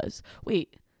it was."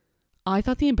 Wait, I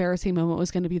thought the embarrassing moment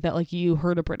was going to be that like you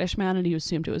heard a British man and you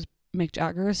assumed it was Mick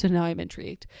Jagger, so now I'm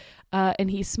intrigued.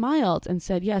 And he smiled and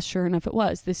said, "Yes, sure enough it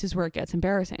was. This is where it gets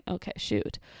embarrassing." Okay,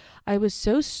 shoot. I was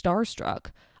so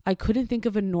starstruck, I couldn't think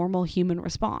of a normal human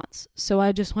response. So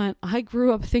I just went, "I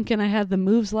grew up thinking I had the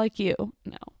moves like you."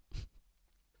 No.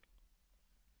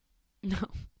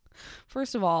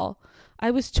 First of all,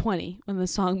 I was 20 when the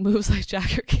song Moves Like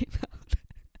Jagger came out.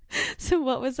 So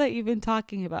what was I even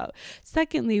talking about?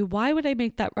 Secondly, why would I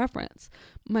make that reference?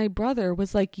 My brother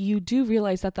was like, "You do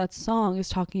realize that song is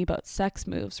talking about sex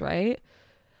moves, right?"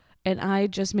 And I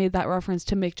just made that reference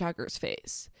to Mick Jagger's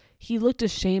face. He looked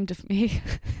ashamed of me.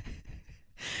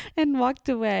 and walked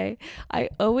away. I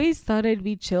always thought I'd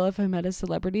be chill if I met a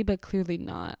celebrity, but clearly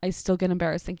not. I still get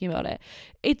embarrassed thinking about it.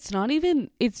 It's not even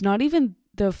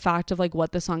the fact of like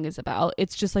what the song is about.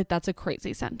 It's just like, that's a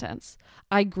crazy sentence.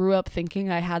 I grew up thinking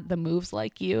I had the moves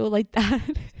like you, like that.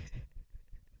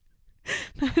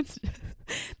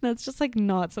 that's just like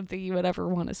not something you would ever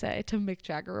want to say to Mick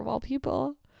Jagger of all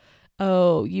people.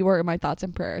 Oh, you were in my thoughts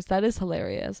and prayers. That is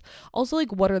hilarious. Also,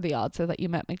 like, what are the odds that you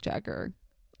met Mick Jagger?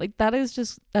 Like, that's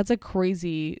a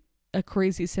crazy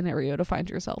scenario to find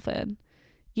yourself in.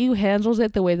 You handled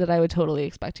it the way that I would totally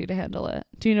expect you to handle it.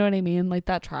 Do you know what I mean? Like,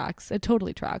 that tracks. It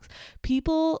totally tracks.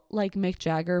 People like Mick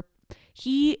Jagger,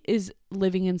 he is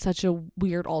living in such a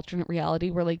weird alternate reality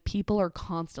where like people are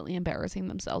constantly embarrassing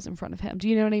themselves in front of him. Do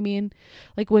you know what I mean?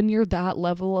 Like, when you're that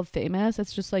level of famous,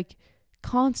 it's just like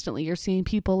constantly you're seeing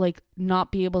people like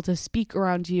not be able to speak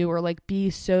around you or like be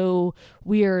so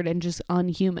weird and just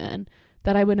unhuman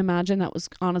that I would imagine that was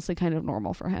honestly kind of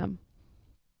normal for him.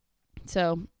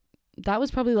 So that was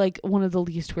probably like one of the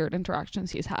least weird interactions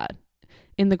he's had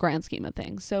in the grand scheme of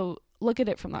things. So look at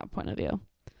it from that point of view.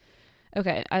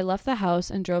 Okay, I left the house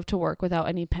and drove to work without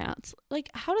any pants. Like,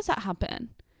 how does that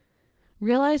happen?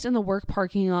 Realized in the work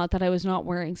parking lot that I was not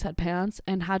wearing said pants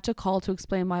and had to call to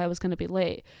explain why I was going to be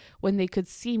late when they could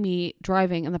see me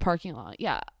driving in the parking lot.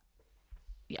 Yeah,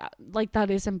 like that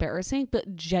is embarrassing,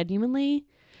 but genuinely,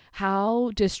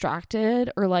 how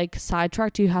distracted or like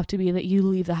sidetracked do you have to be that you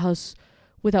leave the house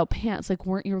without pants? Like,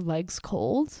 weren't your legs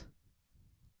cold?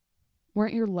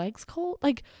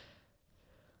 Like,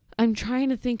 I'm trying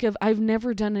to think of, I've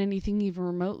never done anything even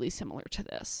remotely similar to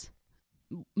this.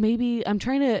 Maybe I'm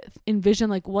trying to envision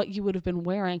like what you would have been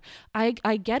wearing. I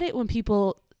get it when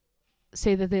people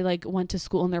say that they like went to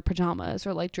school in their pajamas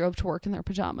or like drove to work in their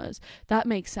pajamas. That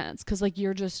makes sense because like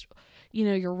you're just,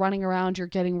 you're running around, you're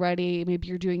getting ready, maybe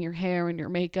you're doing your hair and your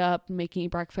makeup, making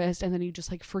breakfast, and then you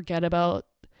just like forget about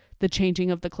the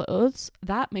changing of the clothes.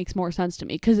 That makes more sense to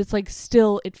me because it's like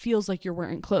still, it feels like you're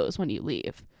wearing clothes when you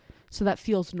leave. So that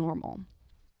feels normal.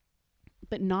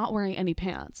 But not wearing any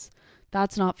pants,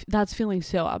 that's feeling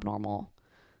so abnormal.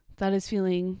 That is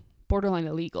feeling borderline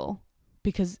illegal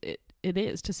because it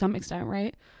is to some extent,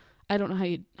 right? I don't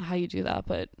know how you do that,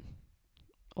 but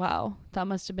wow, that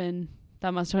must have been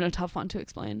a tough one to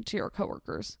explain to your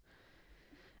coworkers.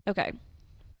 Okay.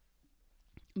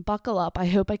 Buckle up. I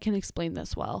hope I can explain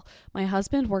this well. My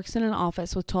husband works in an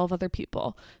office with 12 other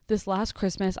people. This last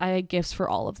Christmas, I had gifts for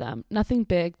all of them. Nothing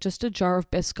big, just a jar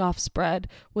of Biscoff spread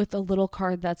with a little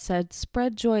card that said,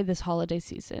 "Spread joy this holiday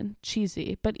season."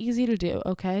 Cheesy, but easy to do,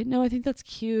 okay? No, I think that's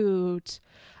cute.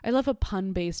 I love a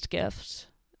pun-based gift.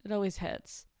 It always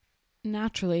hits.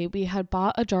 Naturally, we had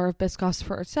bought a jar of Biscoffs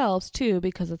for ourselves, too,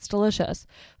 because it's delicious.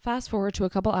 Fast forward to a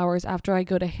couple hours after I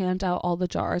go to hand out all the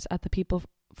jars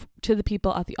to the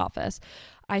people at the office.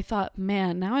 I thought,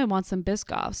 man, now I want some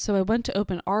Biscoffs. So I went to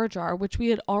open our jar, which we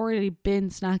had already been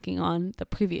snacking on the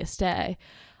previous day.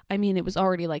 I mean, it was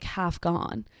already like half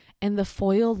gone. And the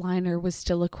foil liner was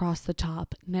still across the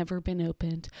top, never been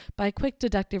opened. By quick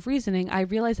deductive reasoning, I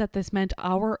realized that this meant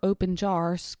our open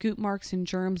jar, scoop marks and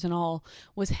germs and all,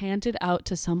 was handed out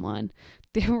to someone.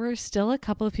 There were still a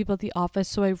couple of people at the office,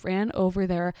 so I ran over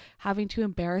there, having to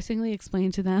embarrassingly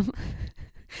explain to them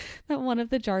that one of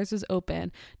the jars was open.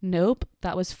 Nope,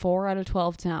 that was 4 out of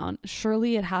 12 down.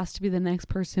 Surely it has to be the next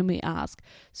person we ask,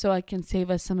 so I can save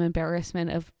us some embarrassment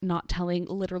of not telling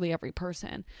literally every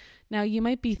person. Now, you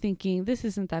might be thinking this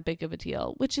isn't that big of a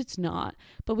deal, which it's not,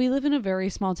 but we live in a very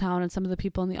small town and some of the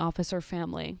people in the office are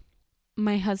family.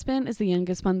 My husband is the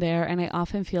youngest one there, and I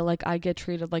often feel like I get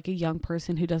treated like a young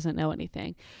person who doesn't know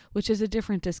anything, which is a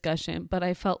different discussion, but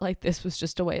I felt like this was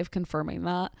just a way of confirming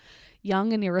that.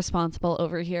 Young and irresponsible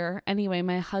over here. Anyway,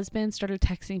 my husband started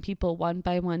texting people one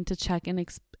by one to check and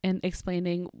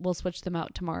explaining we'll switch them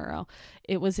out tomorrow.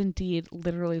 It was indeed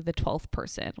literally the 12th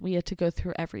person. We had to go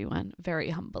through everyone.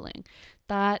 Very humbling.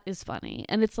 That is funny.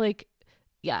 And it's like,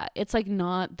 yeah, it's like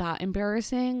not that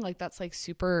embarrassing. Like that's like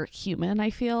super human, I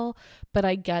feel. But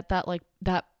I get that like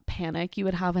that panic you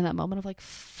would have in that moment of like,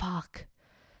 fuck,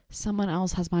 someone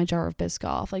else has my jar of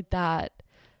Biscoff. Like that.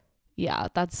 Yeah,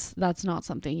 that's not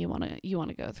something you want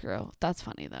to go through. That's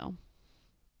funny though.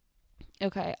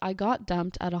 Okay, I got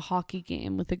dumped at a hockey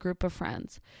game with a group of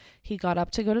friends. He got up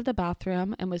to go to the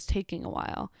bathroom and was taking a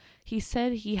while. He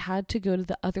said he had to go to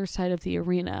the other side of the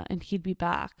arena and he'd be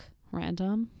back.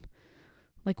 Random.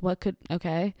 Like what could,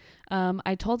 okay.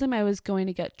 I told him I was going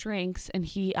to get drinks and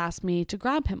he asked me to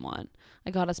grab him one. I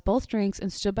got us both drinks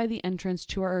and stood by the entrance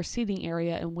to our seating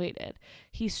area and waited.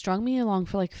 He strung me along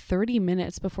for like 30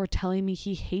 minutes before telling me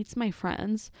he hates my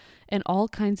friends and all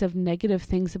kinds of negative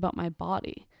things about my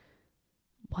body.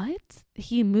 what?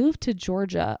 He moved to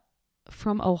Georgia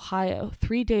from Ohio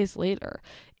 3 days later.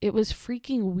 It was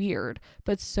freaking weird,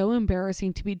 but so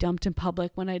embarrassing to be dumped in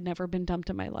public when I'd never been dumped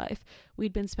in my life.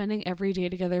 We'd been spending every day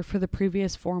together for the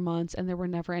previous 4 months and there were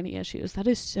never any issues. That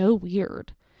is so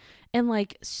weird and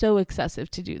like so excessive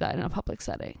to do that in a public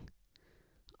setting.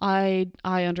 I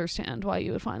understand why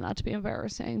you would find that to be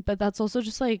embarrassing, but that's also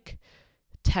just like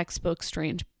textbook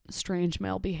strange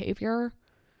male behavior.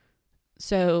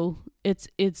 So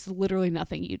it's literally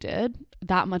nothing you did.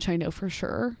 That much I know for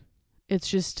sure. It's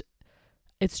just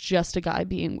a guy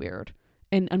being weird.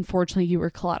 And unfortunately you were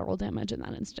collateral damage in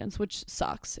that instance, which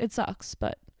sucks. It sucks,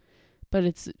 but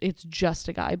it's just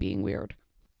a guy being weird.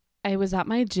 I was at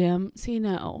my gym. See,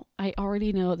 no, I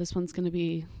already know this one's going to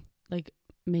be like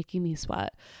making me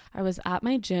sweat. I was at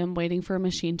my gym waiting for a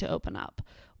machine to open up.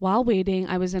 While waiting,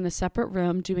 I was in a separate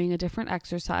room doing a different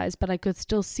exercise, but I could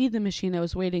still see the machine I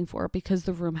was waiting for because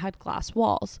the room had glass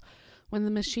walls. When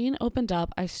the machine opened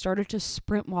up, I started to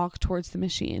sprint walk towards the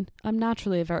machine. I'm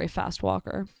naturally a very fast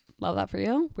walker. Love that for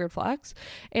you. Weird flex.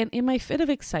 And in my fit of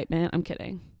excitement, I'm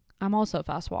kidding. I'm also a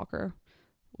fast walker.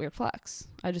 Weird flex.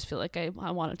 I just feel like I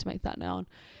wanted to make that known.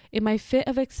 In my fit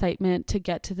of excitement to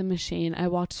get to the machine, I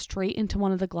walked straight into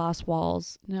one of the glass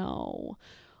walls. No.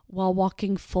 While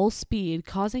walking full speed,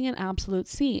 causing an absolute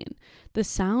scene. The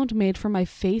sound made from my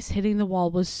face hitting the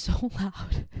wall was so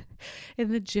loud,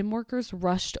 and the gym workers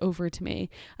rushed over to me.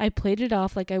 I played it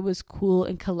off like I was cool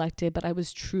and collected, but I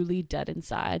was truly dead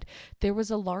inside. There was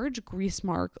a large grease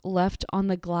mark left on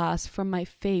the glass from my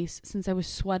face since I was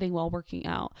sweating while working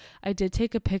out. I did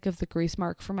take a pic of the grease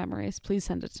mark for memories. Please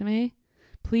send it to me.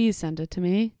 Please send it to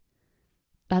me.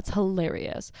 That's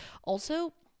hilarious.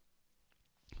 Also,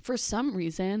 for some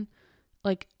reason,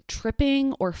 like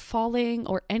tripping or falling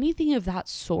or anything of that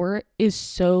sort is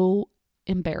so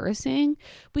embarrassing,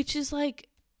 which is like,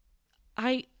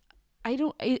 I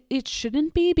don't, it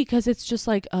shouldn't be, because it's just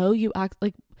like, oh, you act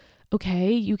like,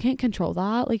 okay, you can't control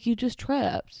that. Like, you just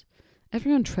tripped.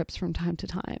 Everyone trips from time to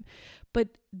time. But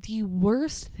the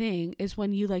worst thing is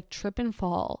when you like trip and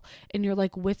fall and you're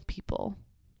like with people,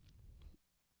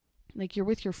 like you're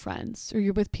with your friends or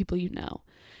you're with people you know,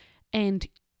 and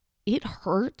it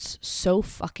hurts so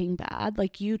fucking bad.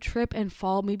 Like you trip and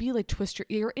fall, maybe you like twist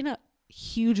you're in a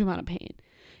huge amount of pain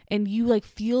and you like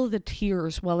feel the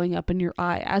tears welling up in your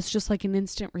eye as just like an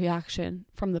instant reaction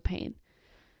from the pain.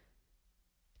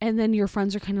 And then your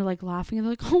friends are kind of like laughing and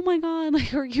they're like, oh my God,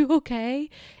 like, are you okay?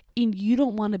 And you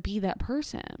don't want to be that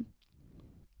person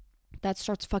that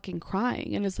starts fucking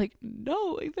crying and it's like,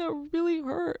 no, like that really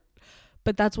hurt.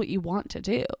 But that's what you want to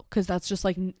do, because that's just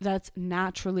like, that's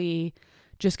naturally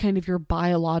just kind of your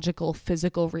biological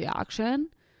physical reaction.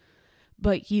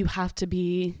 But you have to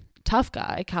be tough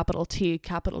guy, capital T,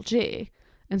 capital G.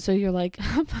 And so you're like,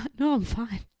 no, I'm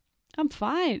fine. I'm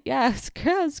fine. Yeah,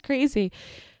 it's crazy.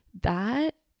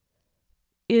 That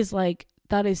is like,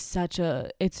 that is such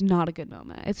a, it's not a good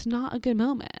moment. It's not a good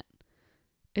moment.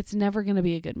 It's never going to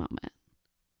be a good moment.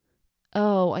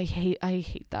 Oh, I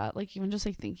hate that. Like even just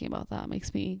like thinking about that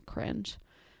makes me cringe.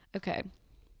 Okay.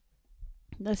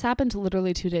 This happened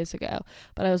literally 2 days ago,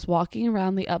 but I was walking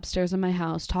around the upstairs of my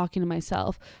house talking to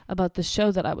myself about the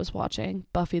show that I was watching,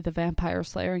 Buffy the Vampire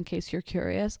Slayer, in case you're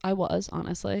curious. I was,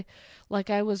 honestly. Like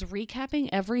I was recapping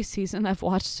every season I've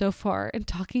watched so far and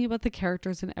talking about the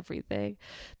characters and everything.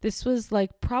 This was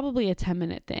like probably a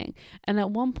 10-minute thing. And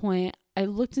at one point, I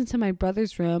looked into my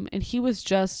brother's room and he was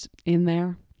just in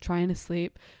there trying to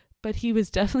sleep, but he was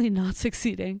definitely not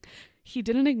succeeding. He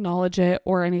didn't acknowledge it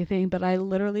or anything, but I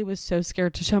literally was so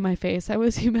scared to show my face. I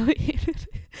was humiliated.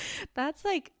 That's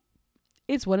like,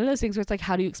 it's one of those things where it's like,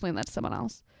 how do you explain that to someone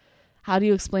else? How do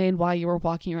you explain why you were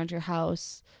walking around your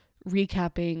house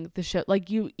recapping the show? Like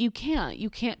you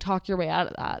can't talk your way out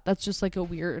of that. That's just like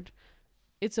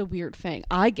it's a weird thing.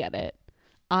 I get it.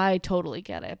 I totally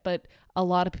get it. But a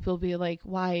lot of people be like,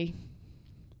 why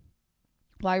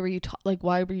were you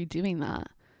why were you doing that?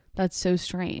 That's so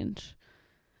strange.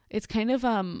 It's kind of,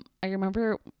 I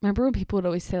remember when people would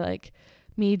always say like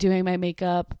me doing my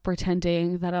makeup,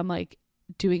 pretending that I'm like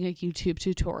doing a YouTube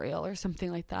tutorial or something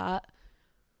like that.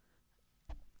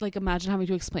 Like imagine having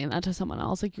to explain that to someone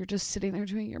else. Like you're just sitting there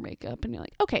doing your makeup and you're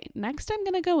like, okay, next I'm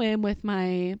going to go in with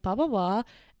my blah, blah, blah.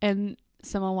 And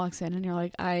someone walks in and you're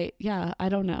like, I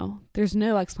don't know. There's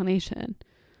no explanation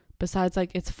besides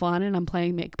like, it's fun and I'm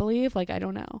playing make believe. Like, I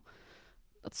don't know.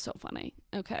 That's so funny.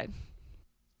 Okay.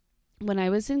 When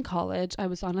I was in college, I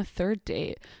was on a third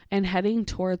date and heading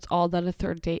towards all that a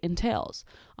third date entails.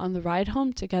 On the ride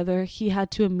home together, he had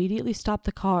to immediately stop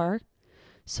the car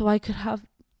so I could have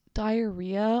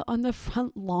diarrhea on the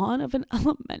front lawn of an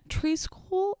elementary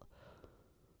school.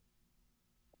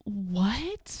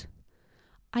 what?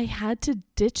 I had to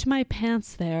ditch my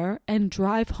pants there and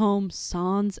drive home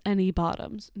sans any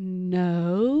bottoms.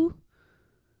 No.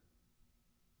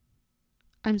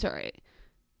 I'm sorry.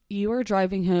 You are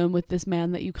driving home with this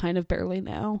man that you kind of barely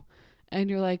know, and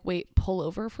you're like, wait, pull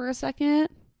over for a second.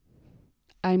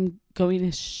 I'm going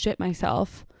to shit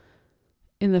myself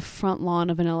in the front lawn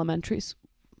of an elementary school.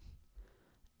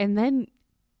 And then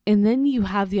you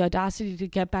have the audacity to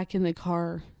get back in the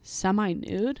car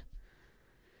semi-nude.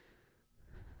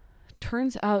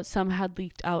 Turns out some had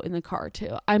leaked out in the car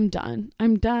too. I'm done.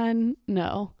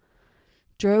 No.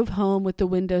 Drove home with the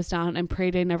windows down and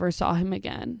prayed I never saw him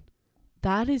again.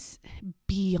 That is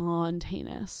beyond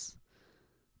heinous.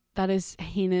 That is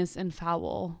heinous and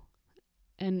foul.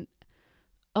 And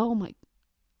oh my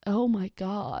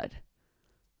God.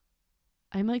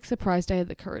 I'm like surprised I had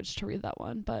the courage to read that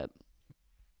one, but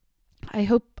I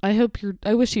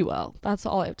wish you well. That's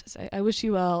all I have to say. I wish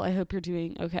you well. I hope you're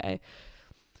doing okay.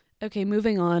 Okay,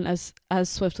 moving on as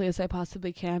swiftly as I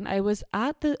possibly can. I was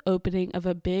at the opening of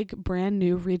a big brand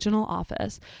new regional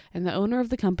office, and the owner of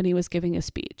the company was giving a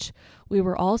speech. We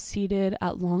were all seated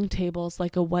at long tables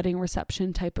like a wedding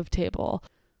reception type of table,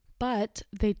 but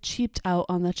they cheaped out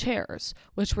on the chairs,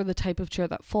 which were the type of chair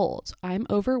that folds. I'm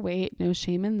overweight, no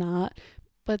shame in that,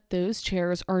 but those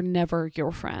chairs are never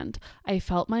your friend. I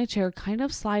felt my chair kind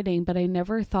of sliding, but I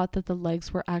never thought that the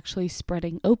legs were actually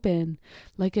spreading open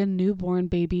like a newborn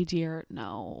baby deer.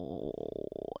 No,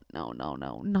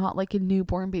 not like a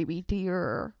newborn baby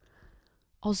deer.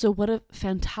 Also, what a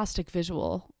fantastic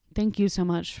visual. Thank you so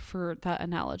much for that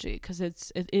analogy, because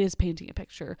it is painting a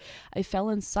picture. I fell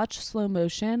in such slow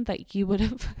motion that you would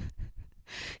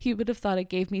have thought it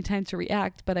gave me time to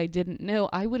react, but I didn't know.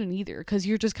 I wouldn't either, because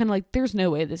you're just kind of like, there's no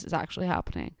way this is actually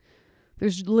happening.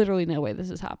 There's literally no way this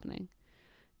is happening.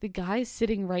 The guy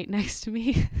sitting right next to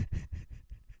me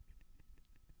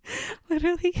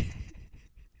literally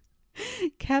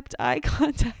kept eye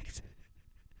contact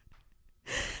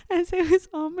as I was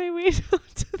on my way down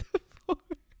to the floor.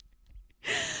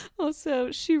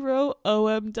 Also, she wrote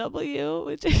OMW,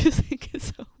 which I just think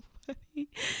is so funny,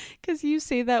 because you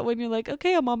say that when you're like,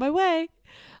 okay, I'm on my way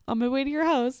to your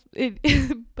house.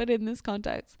 But in this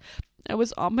context, I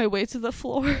was on my way to the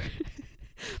floor,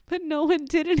 but no one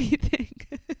did anything.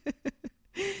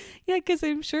 Yeah, because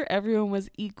I'm sure everyone was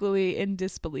equally in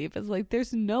disbelief. It's like,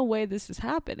 there's no way this is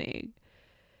happening.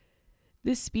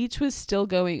 This speech was still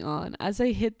going on. As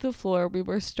I hit the floor, we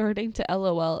were starting to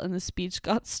LOL and the speech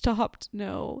got stopped.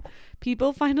 No,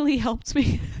 people finally helped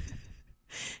me.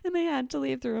 And I had to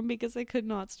leave the room because I could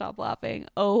not stop laughing.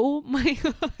 Oh my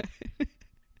God.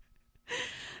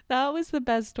 That was the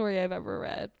best story I've ever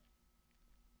read.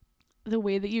 The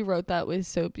way that you wrote that was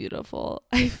so beautiful.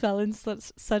 I fell in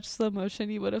such slow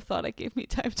motion, you would have thought it gave me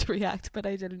time to react, but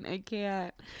I didn't. I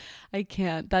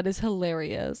can't. That is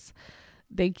hilarious.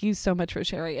 Thank you so much for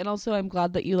sharing. And also, I'm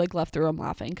glad that you like left the room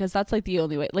laughing, because that's like the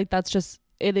only way. Like,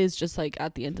 it is just like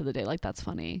at the end of the day, like, that's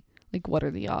funny. Like, what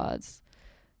are the odds?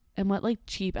 And what like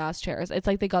cheap ass chairs. It's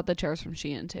like they got the chairs from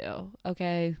Shein too.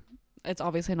 Okay. It's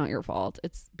obviously not your fault.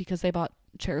 It's because they bought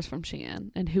chairs from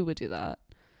Shein. And who would do that?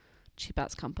 Cheap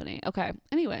ass company. Okay.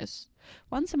 Anyways,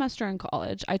 one semester in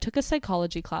college, I took a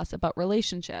psychology class about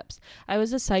relationships. I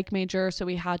was a psych major, so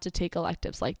we had to take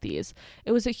electives like these.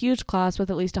 It was a huge class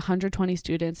with at least 120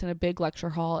 students in a big lecture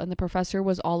hall, and the professor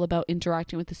was all about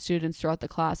interacting with the students throughout the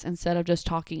class instead of just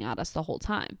talking at us the whole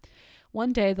time.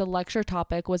 One day, the lecture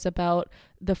topic was about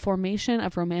the formation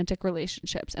of romantic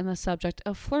relationships, and the subject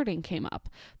of flirting came up.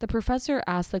 The professor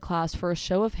asked the class for a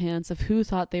show of hands of who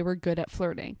thought they were good at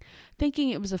flirting. Thinking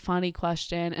it was a funny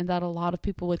question and that a lot of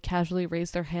people would casually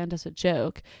raise their hand as a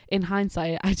joke, in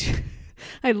hindsight,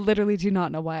 I literally do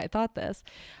not know why I thought this.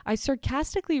 I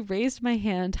sarcastically raised my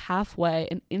hand halfway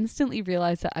and instantly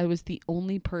realized that I was the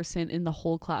only person in the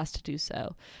whole class to do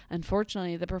so.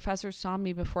 Unfortunately, the professor saw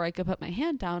me before I could put my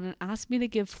hand down and asked me to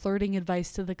give flirting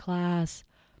advice to the class.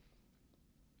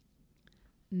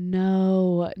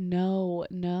 No.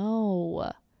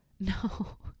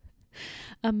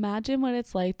 Imagine what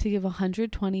it's like to give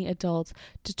 120 adults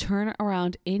to turn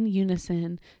around in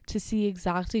unison to see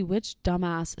exactly which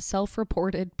dumbass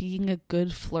self-reported being a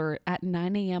good flirt at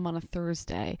 9 a.m. on a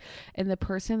Thursday, and the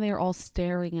person they are all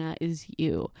staring at is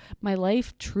you. My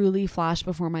life truly flashed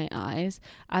before my eyes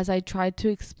as I tried to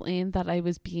explain that I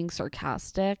was being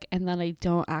sarcastic and that I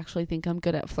don't actually think I'm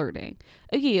good at flirting.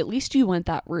 Okay, at least you went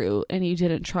that route and you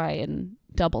didn't try and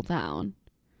double down.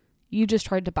 You just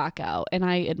tried to back out, and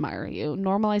I admire you.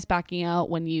 Normalize backing out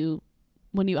when you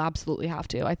absolutely have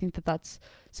to. I think that that's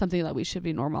something that we should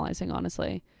be normalizing,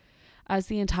 honestly. As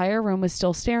the entire room was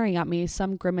still staring at me,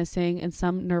 some grimacing and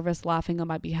some nervous laughing on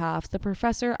my behalf, the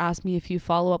professor asked me a few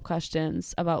follow-up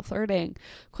questions about flirting,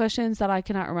 questions that I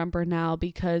cannot remember now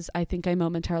because I think I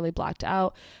momentarily blacked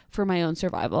out for my own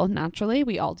survival. Naturally,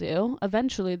 we all do.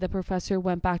 Eventually, the professor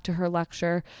went back to her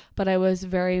lecture, but I was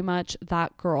very much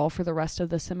that girl for the rest of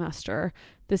the semester.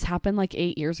 This happened like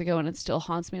 8 years ago and it still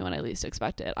haunts me when I least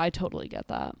expect it. I totally get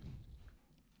that.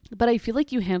 But I feel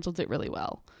like you handled it really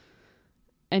well.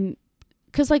 And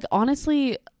because, like,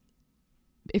 honestly,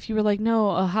 if you were like,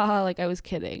 no, haha, like I was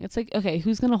kidding, it's like, okay,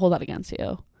 who's going to hold that against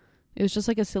you? It was just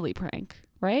like a silly prank,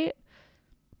 right?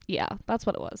 Yeah, that's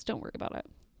what it was. Don't worry about it.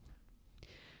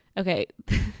 Okay.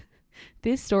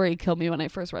 This story killed me when I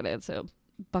first read it, so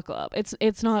buckle up.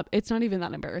 It's not even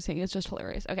that embarrassing. It's just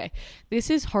hilarious. Okay.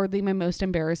 This is hardly my most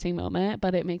embarrassing moment,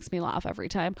 but it makes me laugh every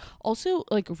time. Also,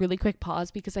 like, really quick pause,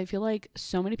 because I feel like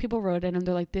so many people wrote in and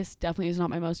they're like, this definitely is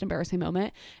not my most embarrassing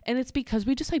moment. And it's because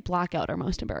we just like black out our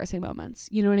most embarrassing moments.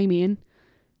 You know what I mean?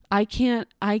 I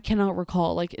cannot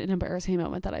recall like an embarrassing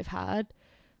moment that I've had.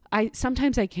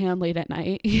 Sometimes I can late at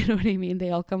night, you know what I mean?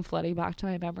 They all come flooding back to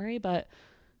my memory, but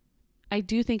I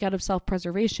do think out of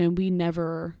self-preservation, we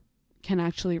never can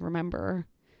actually remember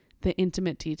the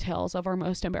intimate details of our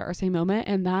most embarrassing moment.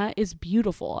 And that is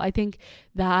beautiful. I think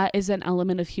that is an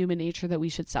element of human nature that we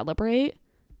should celebrate.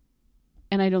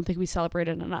 And I don't think we celebrate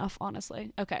it enough,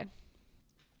 honestly. Okay.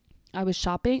 I was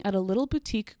shopping at a little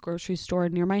boutique grocery store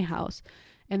near my house,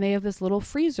 and they have this little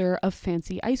freezer of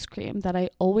fancy ice cream that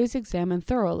I always examine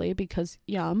thoroughly because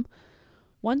yum.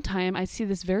 One time I see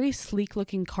this very sleek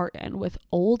looking carton with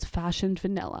old-fashioned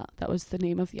vanilla. That was the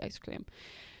name of the ice cream.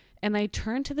 And I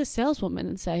turn to the saleswoman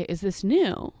and say, is this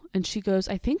new? And she goes,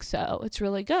 I think so. It's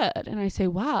really good. And I say,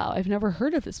 wow, I've never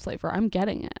heard of this flavor. I'm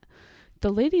getting it. The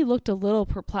lady looked a little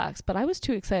perplexed, but I was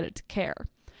too excited to care.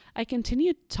 I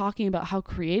continued talking about how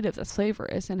creative this flavor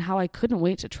is and how I couldn't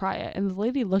wait to try it. And the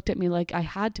lady looked at me like I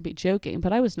had to be joking,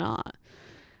 but I was not.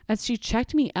 As she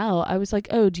checked me out, I was like,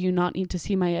 oh, do you not need to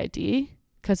see my ID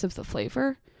because of the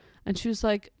flavor? And she was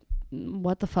like,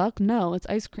 what the fuck? No, it's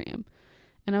ice cream.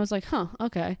 And I was like, huh,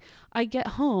 okay. I get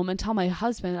home and tell my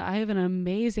husband I have an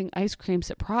amazing ice cream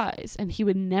surprise, and he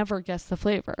would never guess the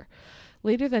flavor.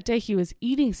 Later that day, he was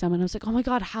eating some, and I was like, oh my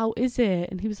God, how is it?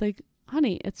 And he was like,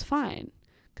 honey, it's fine,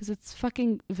 because it's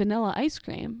fucking vanilla ice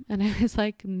cream. And I was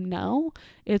like, no,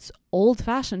 it's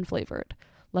old-fashioned flavored,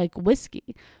 like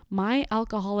whiskey. My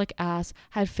alcoholic ass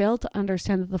had failed to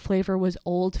understand that the flavor was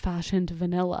old-fashioned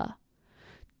vanilla.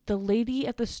 The lady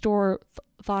at the store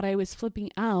thought I was flipping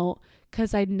out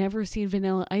because I'd never seen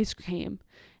vanilla ice cream.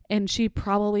 And she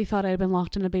probably thought I'd been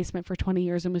locked in a basement for 20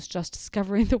 years and was just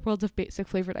discovering the world of basic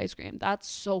flavored ice cream. That's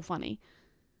so funny.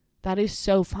 That is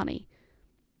so funny.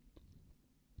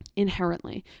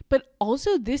 Inherently. But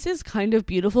also, this is kind of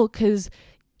beautiful because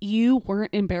you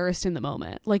weren't embarrassed in the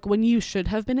moment. Like, when you should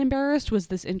have been embarrassed was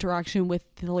this interaction with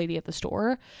the lady at the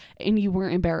store, and you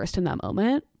weren't embarrassed in that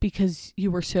moment because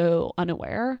you were so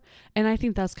unaware. And I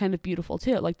think that's kind of beautiful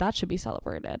too. Like, that should be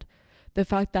celebrated. The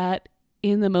fact that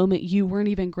in the moment you weren't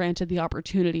even granted the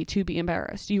opportunity to be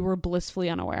embarrassed. You were blissfully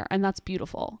unaware, and that's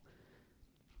beautiful.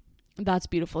 That's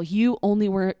beautiful. You only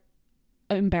were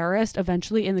embarrassed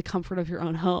eventually in the comfort of your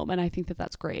own home, and I think that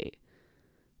that's great.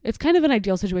 It's kind of an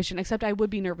ideal situation, except I would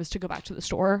be nervous to go back to the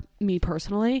store, me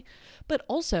personally. But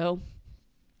also,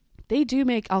 they do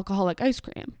make alcoholic ice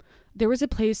cream. There was a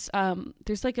place,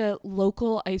 there's like a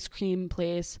local ice cream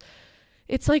place.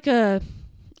 It's like a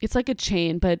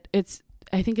chain, but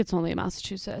I think it's only in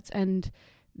Massachusetts. And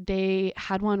they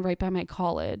had one right by my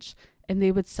college, and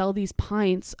they would sell these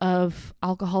pints of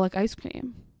alcoholic ice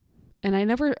cream. And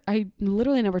I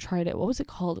literally never tried it. What was it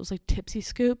called? It was like Tipsy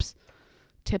Scoops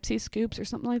or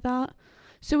something like that.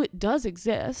 So it does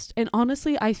exist. And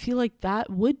honestly, I feel like that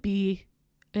would be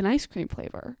an ice cream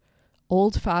flavor.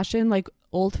 Old-fashioned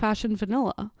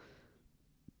vanilla.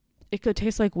 It could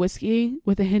taste like whiskey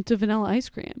with a hint of vanilla ice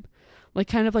cream. Like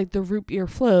kind of like the root beer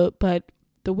float, but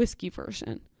the whiskey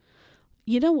version.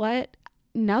 You know what?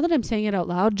 Now that I'm saying it out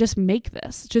loud, just make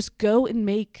this. Just go and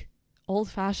make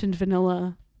old-fashioned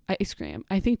vanilla ice cream.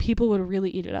 I think people would really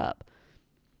eat it up.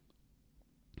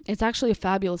 It's actually a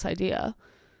fabulous idea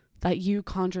that you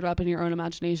conjured up in your own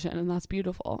imagination, and that's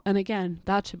beautiful. And again,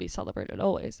 that should be celebrated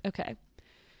always. Okay.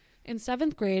 In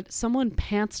 7th grade, someone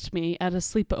pantsed me at a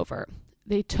sleepover.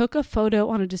 They took a photo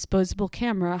on a disposable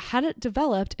camera, had it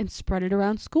developed, and spread it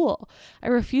around school. I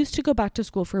refused to go back to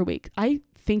school for a week. I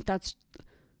think that's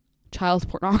child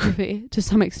pornography to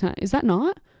some extent. Is that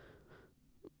not?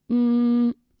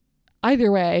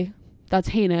 Either way, that's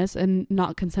heinous and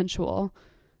not consensual.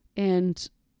 And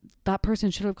that person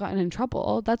should have gotten in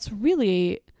trouble. That's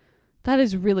really That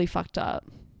is really fucked up.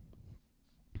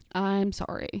 I'm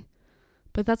sorry.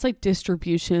 But that's like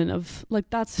distribution of like,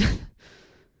 that's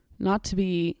not to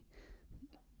be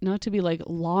like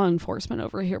law enforcement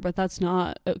over here, but that's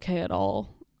not okay at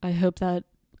all. I hope that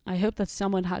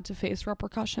someone had to face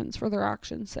repercussions for their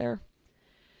actions there.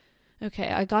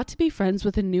 Okay, I got to be friends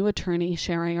with a new attorney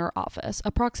sharing our office.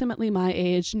 Approximately my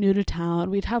age, new to town.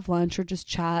 We'd have lunch or just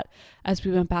chat as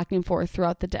we went back and forth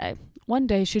throughout the day. One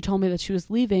day she told me that she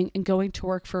was leaving and going to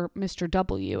work for Mr.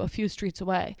 W a few streets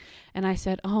away. And I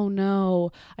said, "Oh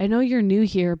no, I know you're new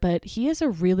here, but he has a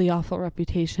really awful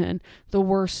reputation, the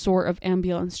worst sort of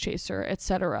ambulance chaser,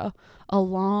 etc." A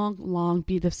long, long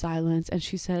beat of silence, and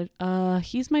she said,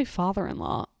 he's my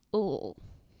father-in-law." Ugh.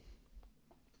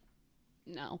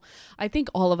 No, I think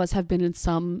all of us have been in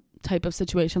some type of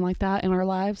situation like that in our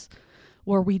lives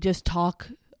where we just talk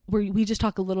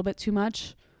a little bit too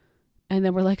much. And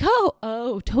then we're like,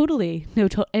 oh, totally. No,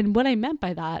 and what I meant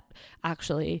by that,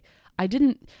 actually, I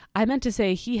meant to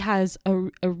say he has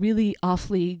a really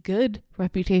awfully good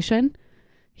reputation.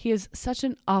 He has such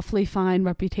an awfully fine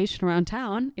reputation around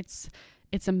town. It's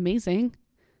amazing.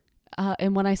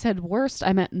 And when I said worst,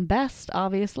 I meant best,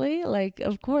 obviously. Like,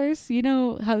 of course, you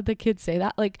know how the kids say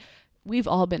that. Like, we've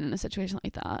all been in a situation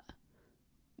like that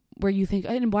where you think,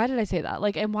 and why did I say that?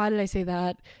 Like, and why did I say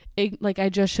that? Like, I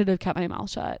just should have kept my mouth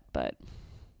shut. But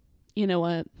you know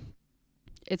what?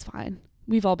 It's fine.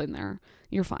 We've all been there.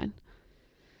 You're fine.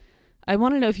 I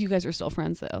want to know if you guys are still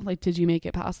friends, though. Like, did you make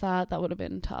it past that? That would have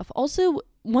been tough. Also,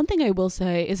 one thing I will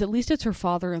say is at least it's her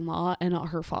father-in-law and not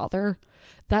her father.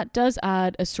 That does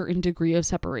add a certain degree of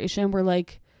separation where,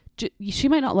 like, she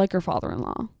might not like her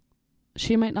father-in-law.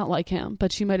 She might not like him,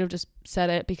 but she might have just said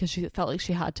it because she felt like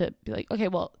she had to be like, okay,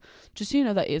 well, just so you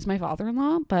know, that is my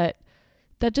father-in-law, but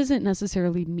that doesn't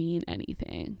necessarily mean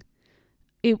anything.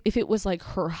 If it was like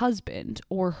her husband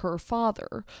or her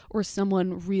father or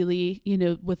someone really, you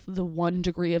know, with the 1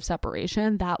 degree of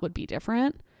separation, that would be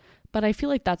different. But I feel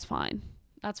like that's fine.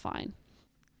 That's fine.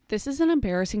 This is an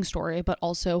embarrassing story, but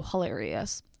also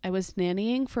hilarious. I was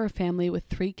nannying for a family with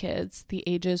 3 kids. The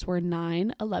ages were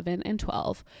 9, 11, and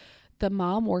 12. The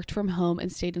mom worked from home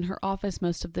and stayed in her office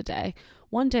most of the day.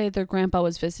 One day, their grandpa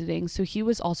was visiting, so he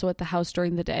was also at the house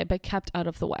during the day, but kept out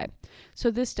of the way.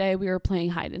 So this day, we were playing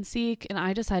hide and seek, and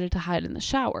I decided to hide in the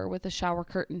shower with the shower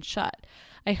curtain shut.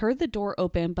 I heard the door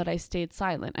open, but I stayed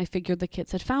silent. I figured the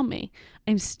kids had found me.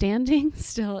 I'm standing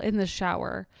still in the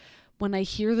shower when I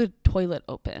hear the toilet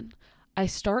open. I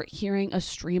start hearing a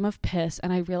stream of piss,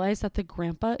 and I realize that the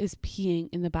grandpa is peeing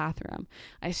in the bathroom.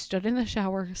 I stood in the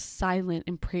shower silent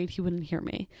and prayed he wouldn't hear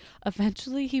me.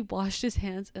 Eventually, he washed his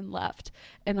hands and left,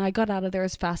 and I got out of there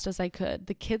as fast as I could.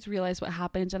 The kids realized what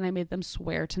happened, and I made them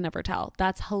swear to never tell.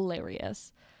 That's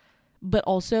hilarious. But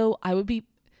also, I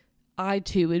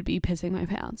too would be pissing my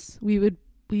pants. We would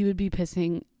be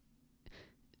pissing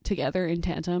together in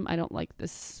tandem. I don't like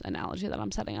this analogy that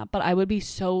I'm setting up, but I would be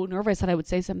so nervous that I would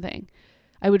say something.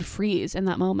 I would freeze in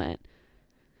that moment.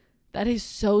 That is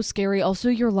so scary. Also,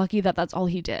 you're lucky that that's all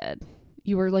he did.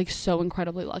 You were like so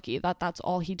incredibly lucky that that's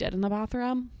all he did in the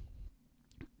bathroom.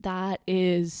 That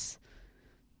is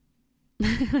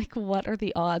like, what are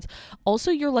the odds?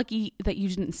 Also, you're lucky that you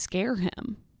didn't scare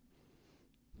him,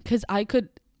 because I could,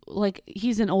 like,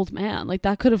 he's an old man. Like,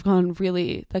 that could have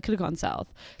gone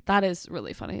south. That is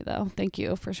really funny, though. Thank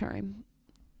you for sharing.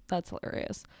 That's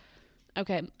hilarious.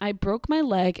 Okay, I broke my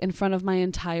leg in front of my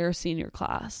entire senior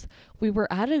class. We were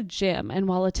at a gym, and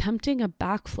while attempting a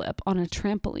backflip on a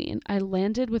trampoline, I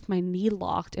landed with my knee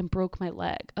locked and broke my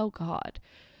leg. Oh, God.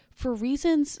 For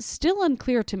reasons still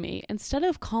unclear to me, instead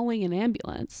of calling an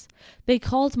ambulance, they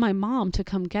called my mom to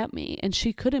come get me, and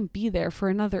she couldn't be there for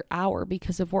another hour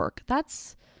because of work.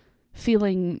 That's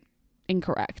feeling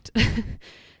incorrect.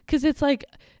 Because it's like,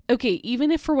 okay,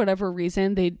 even if for whatever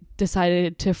reason they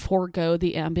decided to forego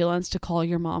the ambulance to call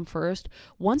your mom first,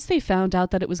 once they found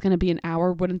out that it was going to be an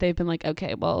hour, wouldn't they have been like,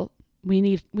 okay, well, we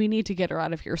need to get her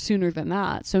out of here sooner than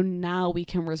that, so now we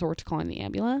can resort to calling the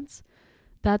ambulance?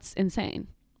 That's insane.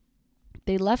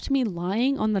 They left me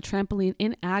lying on the trampoline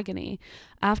in agony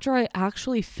after I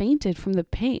actually fainted from the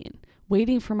pain,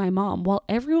 waiting for my mom, while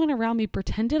everyone around me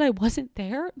pretended I wasn't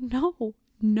there.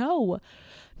 No.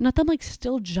 Not them like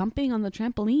still jumping on the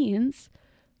trampolines.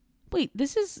 Wait,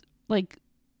 this is like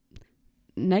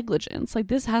negligence. Like,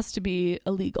 this has to be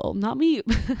illegal. Not me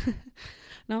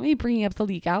bringing up the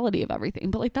legality of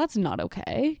everything, but like, that's not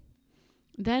okay.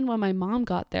 Then when my mom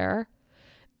got there,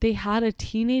 they had a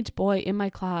teenage boy in my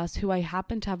class who I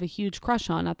happened to have a huge crush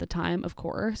on at the time, of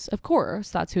course,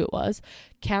 that's who it was,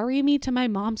 carry me to my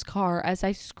mom's car as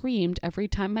I screamed every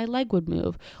time my leg would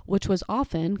move, which was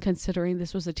often, considering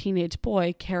this was a teenage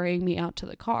boy carrying me out to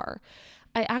the car.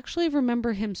 I actually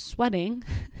remember him sweating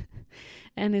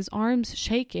and his arms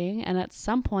shaking, and at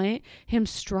some point him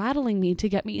straddling me to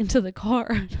get me into the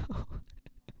car.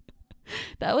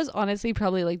 That was honestly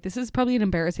probably like, this is probably an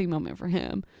embarrassing moment for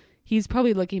him. He's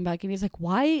probably looking back and he's like,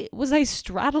 why was I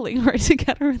straddling her to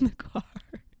get her in the car?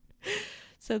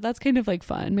 So that's kind of like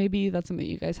fun. Maybe that's something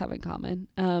you guys have in common.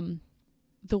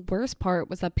 The worst part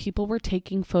was that people were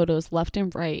taking photos left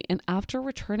and right. And after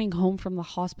returning home from the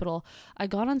hospital, I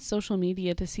got on social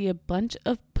media to see a bunch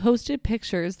of posted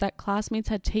pictures that classmates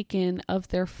had taken of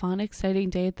their fun,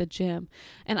 exciting day at the gym.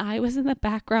 And I was in the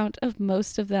background of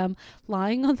most of them,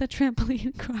 lying on the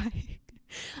trampoline crying.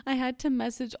 I had to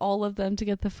message all of them to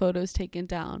get the photos taken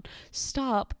down.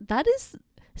 Stop. That is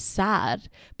sad.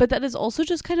 But that is also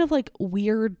just kind of like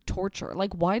weird torture.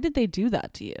 Like, why did they do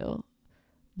that to you?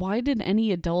 Why did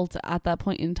any adult at that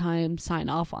point in time sign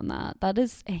off on that? That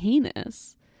is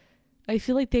heinous. I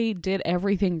feel like they did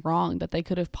everything wrong that they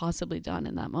could have possibly done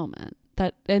in that moment.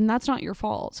 And that's not your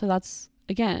fault. So that's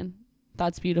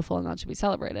beautiful and that should be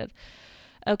celebrated.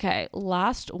 Okay,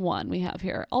 last one we have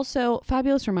here. Also,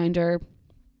 fabulous reminder,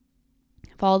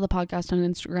 follow the podcast on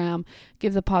Instagram,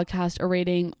 give the podcast a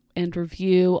rating and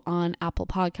review on Apple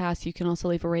Podcasts. You can also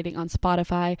leave a rating on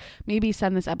Spotify. Maybe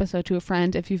send this episode to a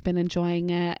friend if you've been enjoying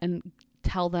it and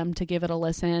tell them to give it a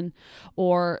listen,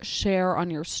 or share on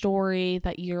your story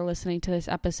that you're listening to this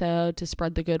episode to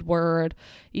spread the good word.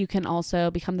 You can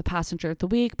also become the passenger of the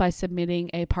week by submitting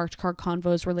a Parked Car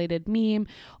Convos related meme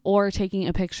or taking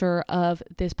a picture of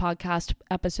this podcast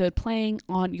episode playing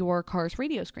on your car's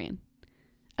radio screen.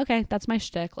 Okay, that's my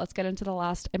shtick. Let's get into the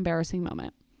last embarrassing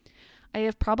moment. I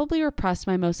have probably repressed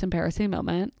my most embarrassing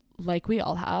moment, like we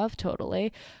all have,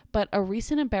 totally, but a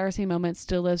recent embarrassing moment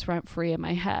still lives rent-free in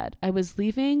my head. I was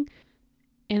leaving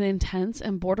an intense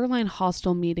and borderline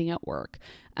hostile meeting at work.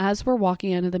 As we're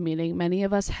walking out of the meeting, many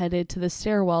of us headed to the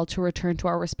stairwell to return to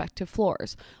our respective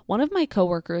floors. One of my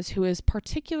coworkers, who is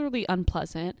particularly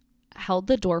unpleasant, held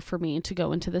the door for me to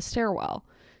go into the stairwell.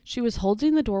 She was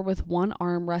holding the door with one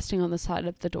arm resting on the side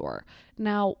of the door.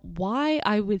 Now, why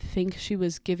I would think she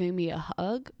was giving me a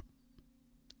hug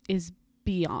is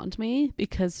beyond me,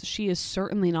 because she is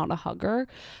certainly not a hugger,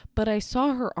 but I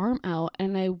saw her arm out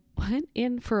and I went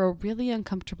in for a really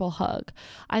uncomfortable hug.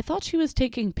 I thought she was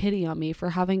taking pity on me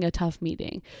for having a tough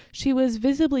meeting. She was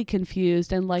visibly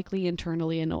confused and likely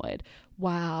internally annoyed.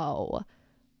 Wow.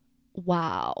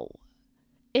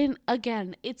 And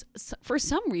again, it's, for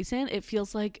some reason, it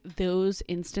feels like those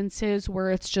instances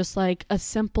where it's just like a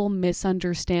simple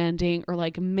misunderstanding or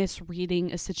like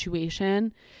misreading a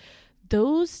situation,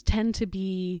 those tend to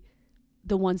be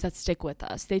the ones that stick with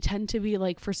us. They tend to be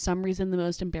like, for some reason, the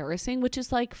most embarrassing, which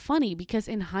is like funny because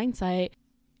in hindsight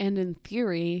and in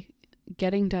theory,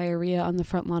 getting diarrhea on the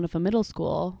front lawn of a middle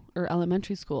school or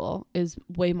elementary school is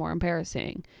way more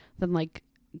embarrassing than like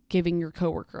giving your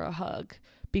coworker a hug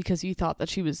because you thought that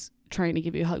she was trying to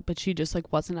give you a hug, but she just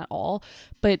like wasn't at all.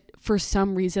 But for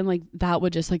some reason, like that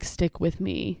would just like stick with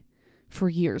me for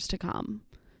years to come.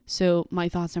 So my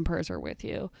thoughts and prayers are with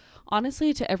you.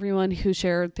 Honestly, to everyone who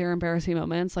shared their embarrassing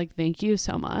moments, like, thank you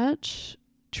so much.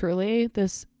 Truly,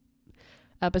 this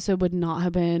episode would not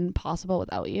have been possible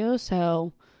without you.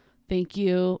 So thank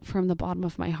you from the bottom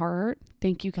of my heart.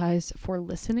 Thank you guys for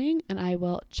listening, and I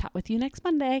will chat with you next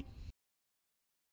Monday.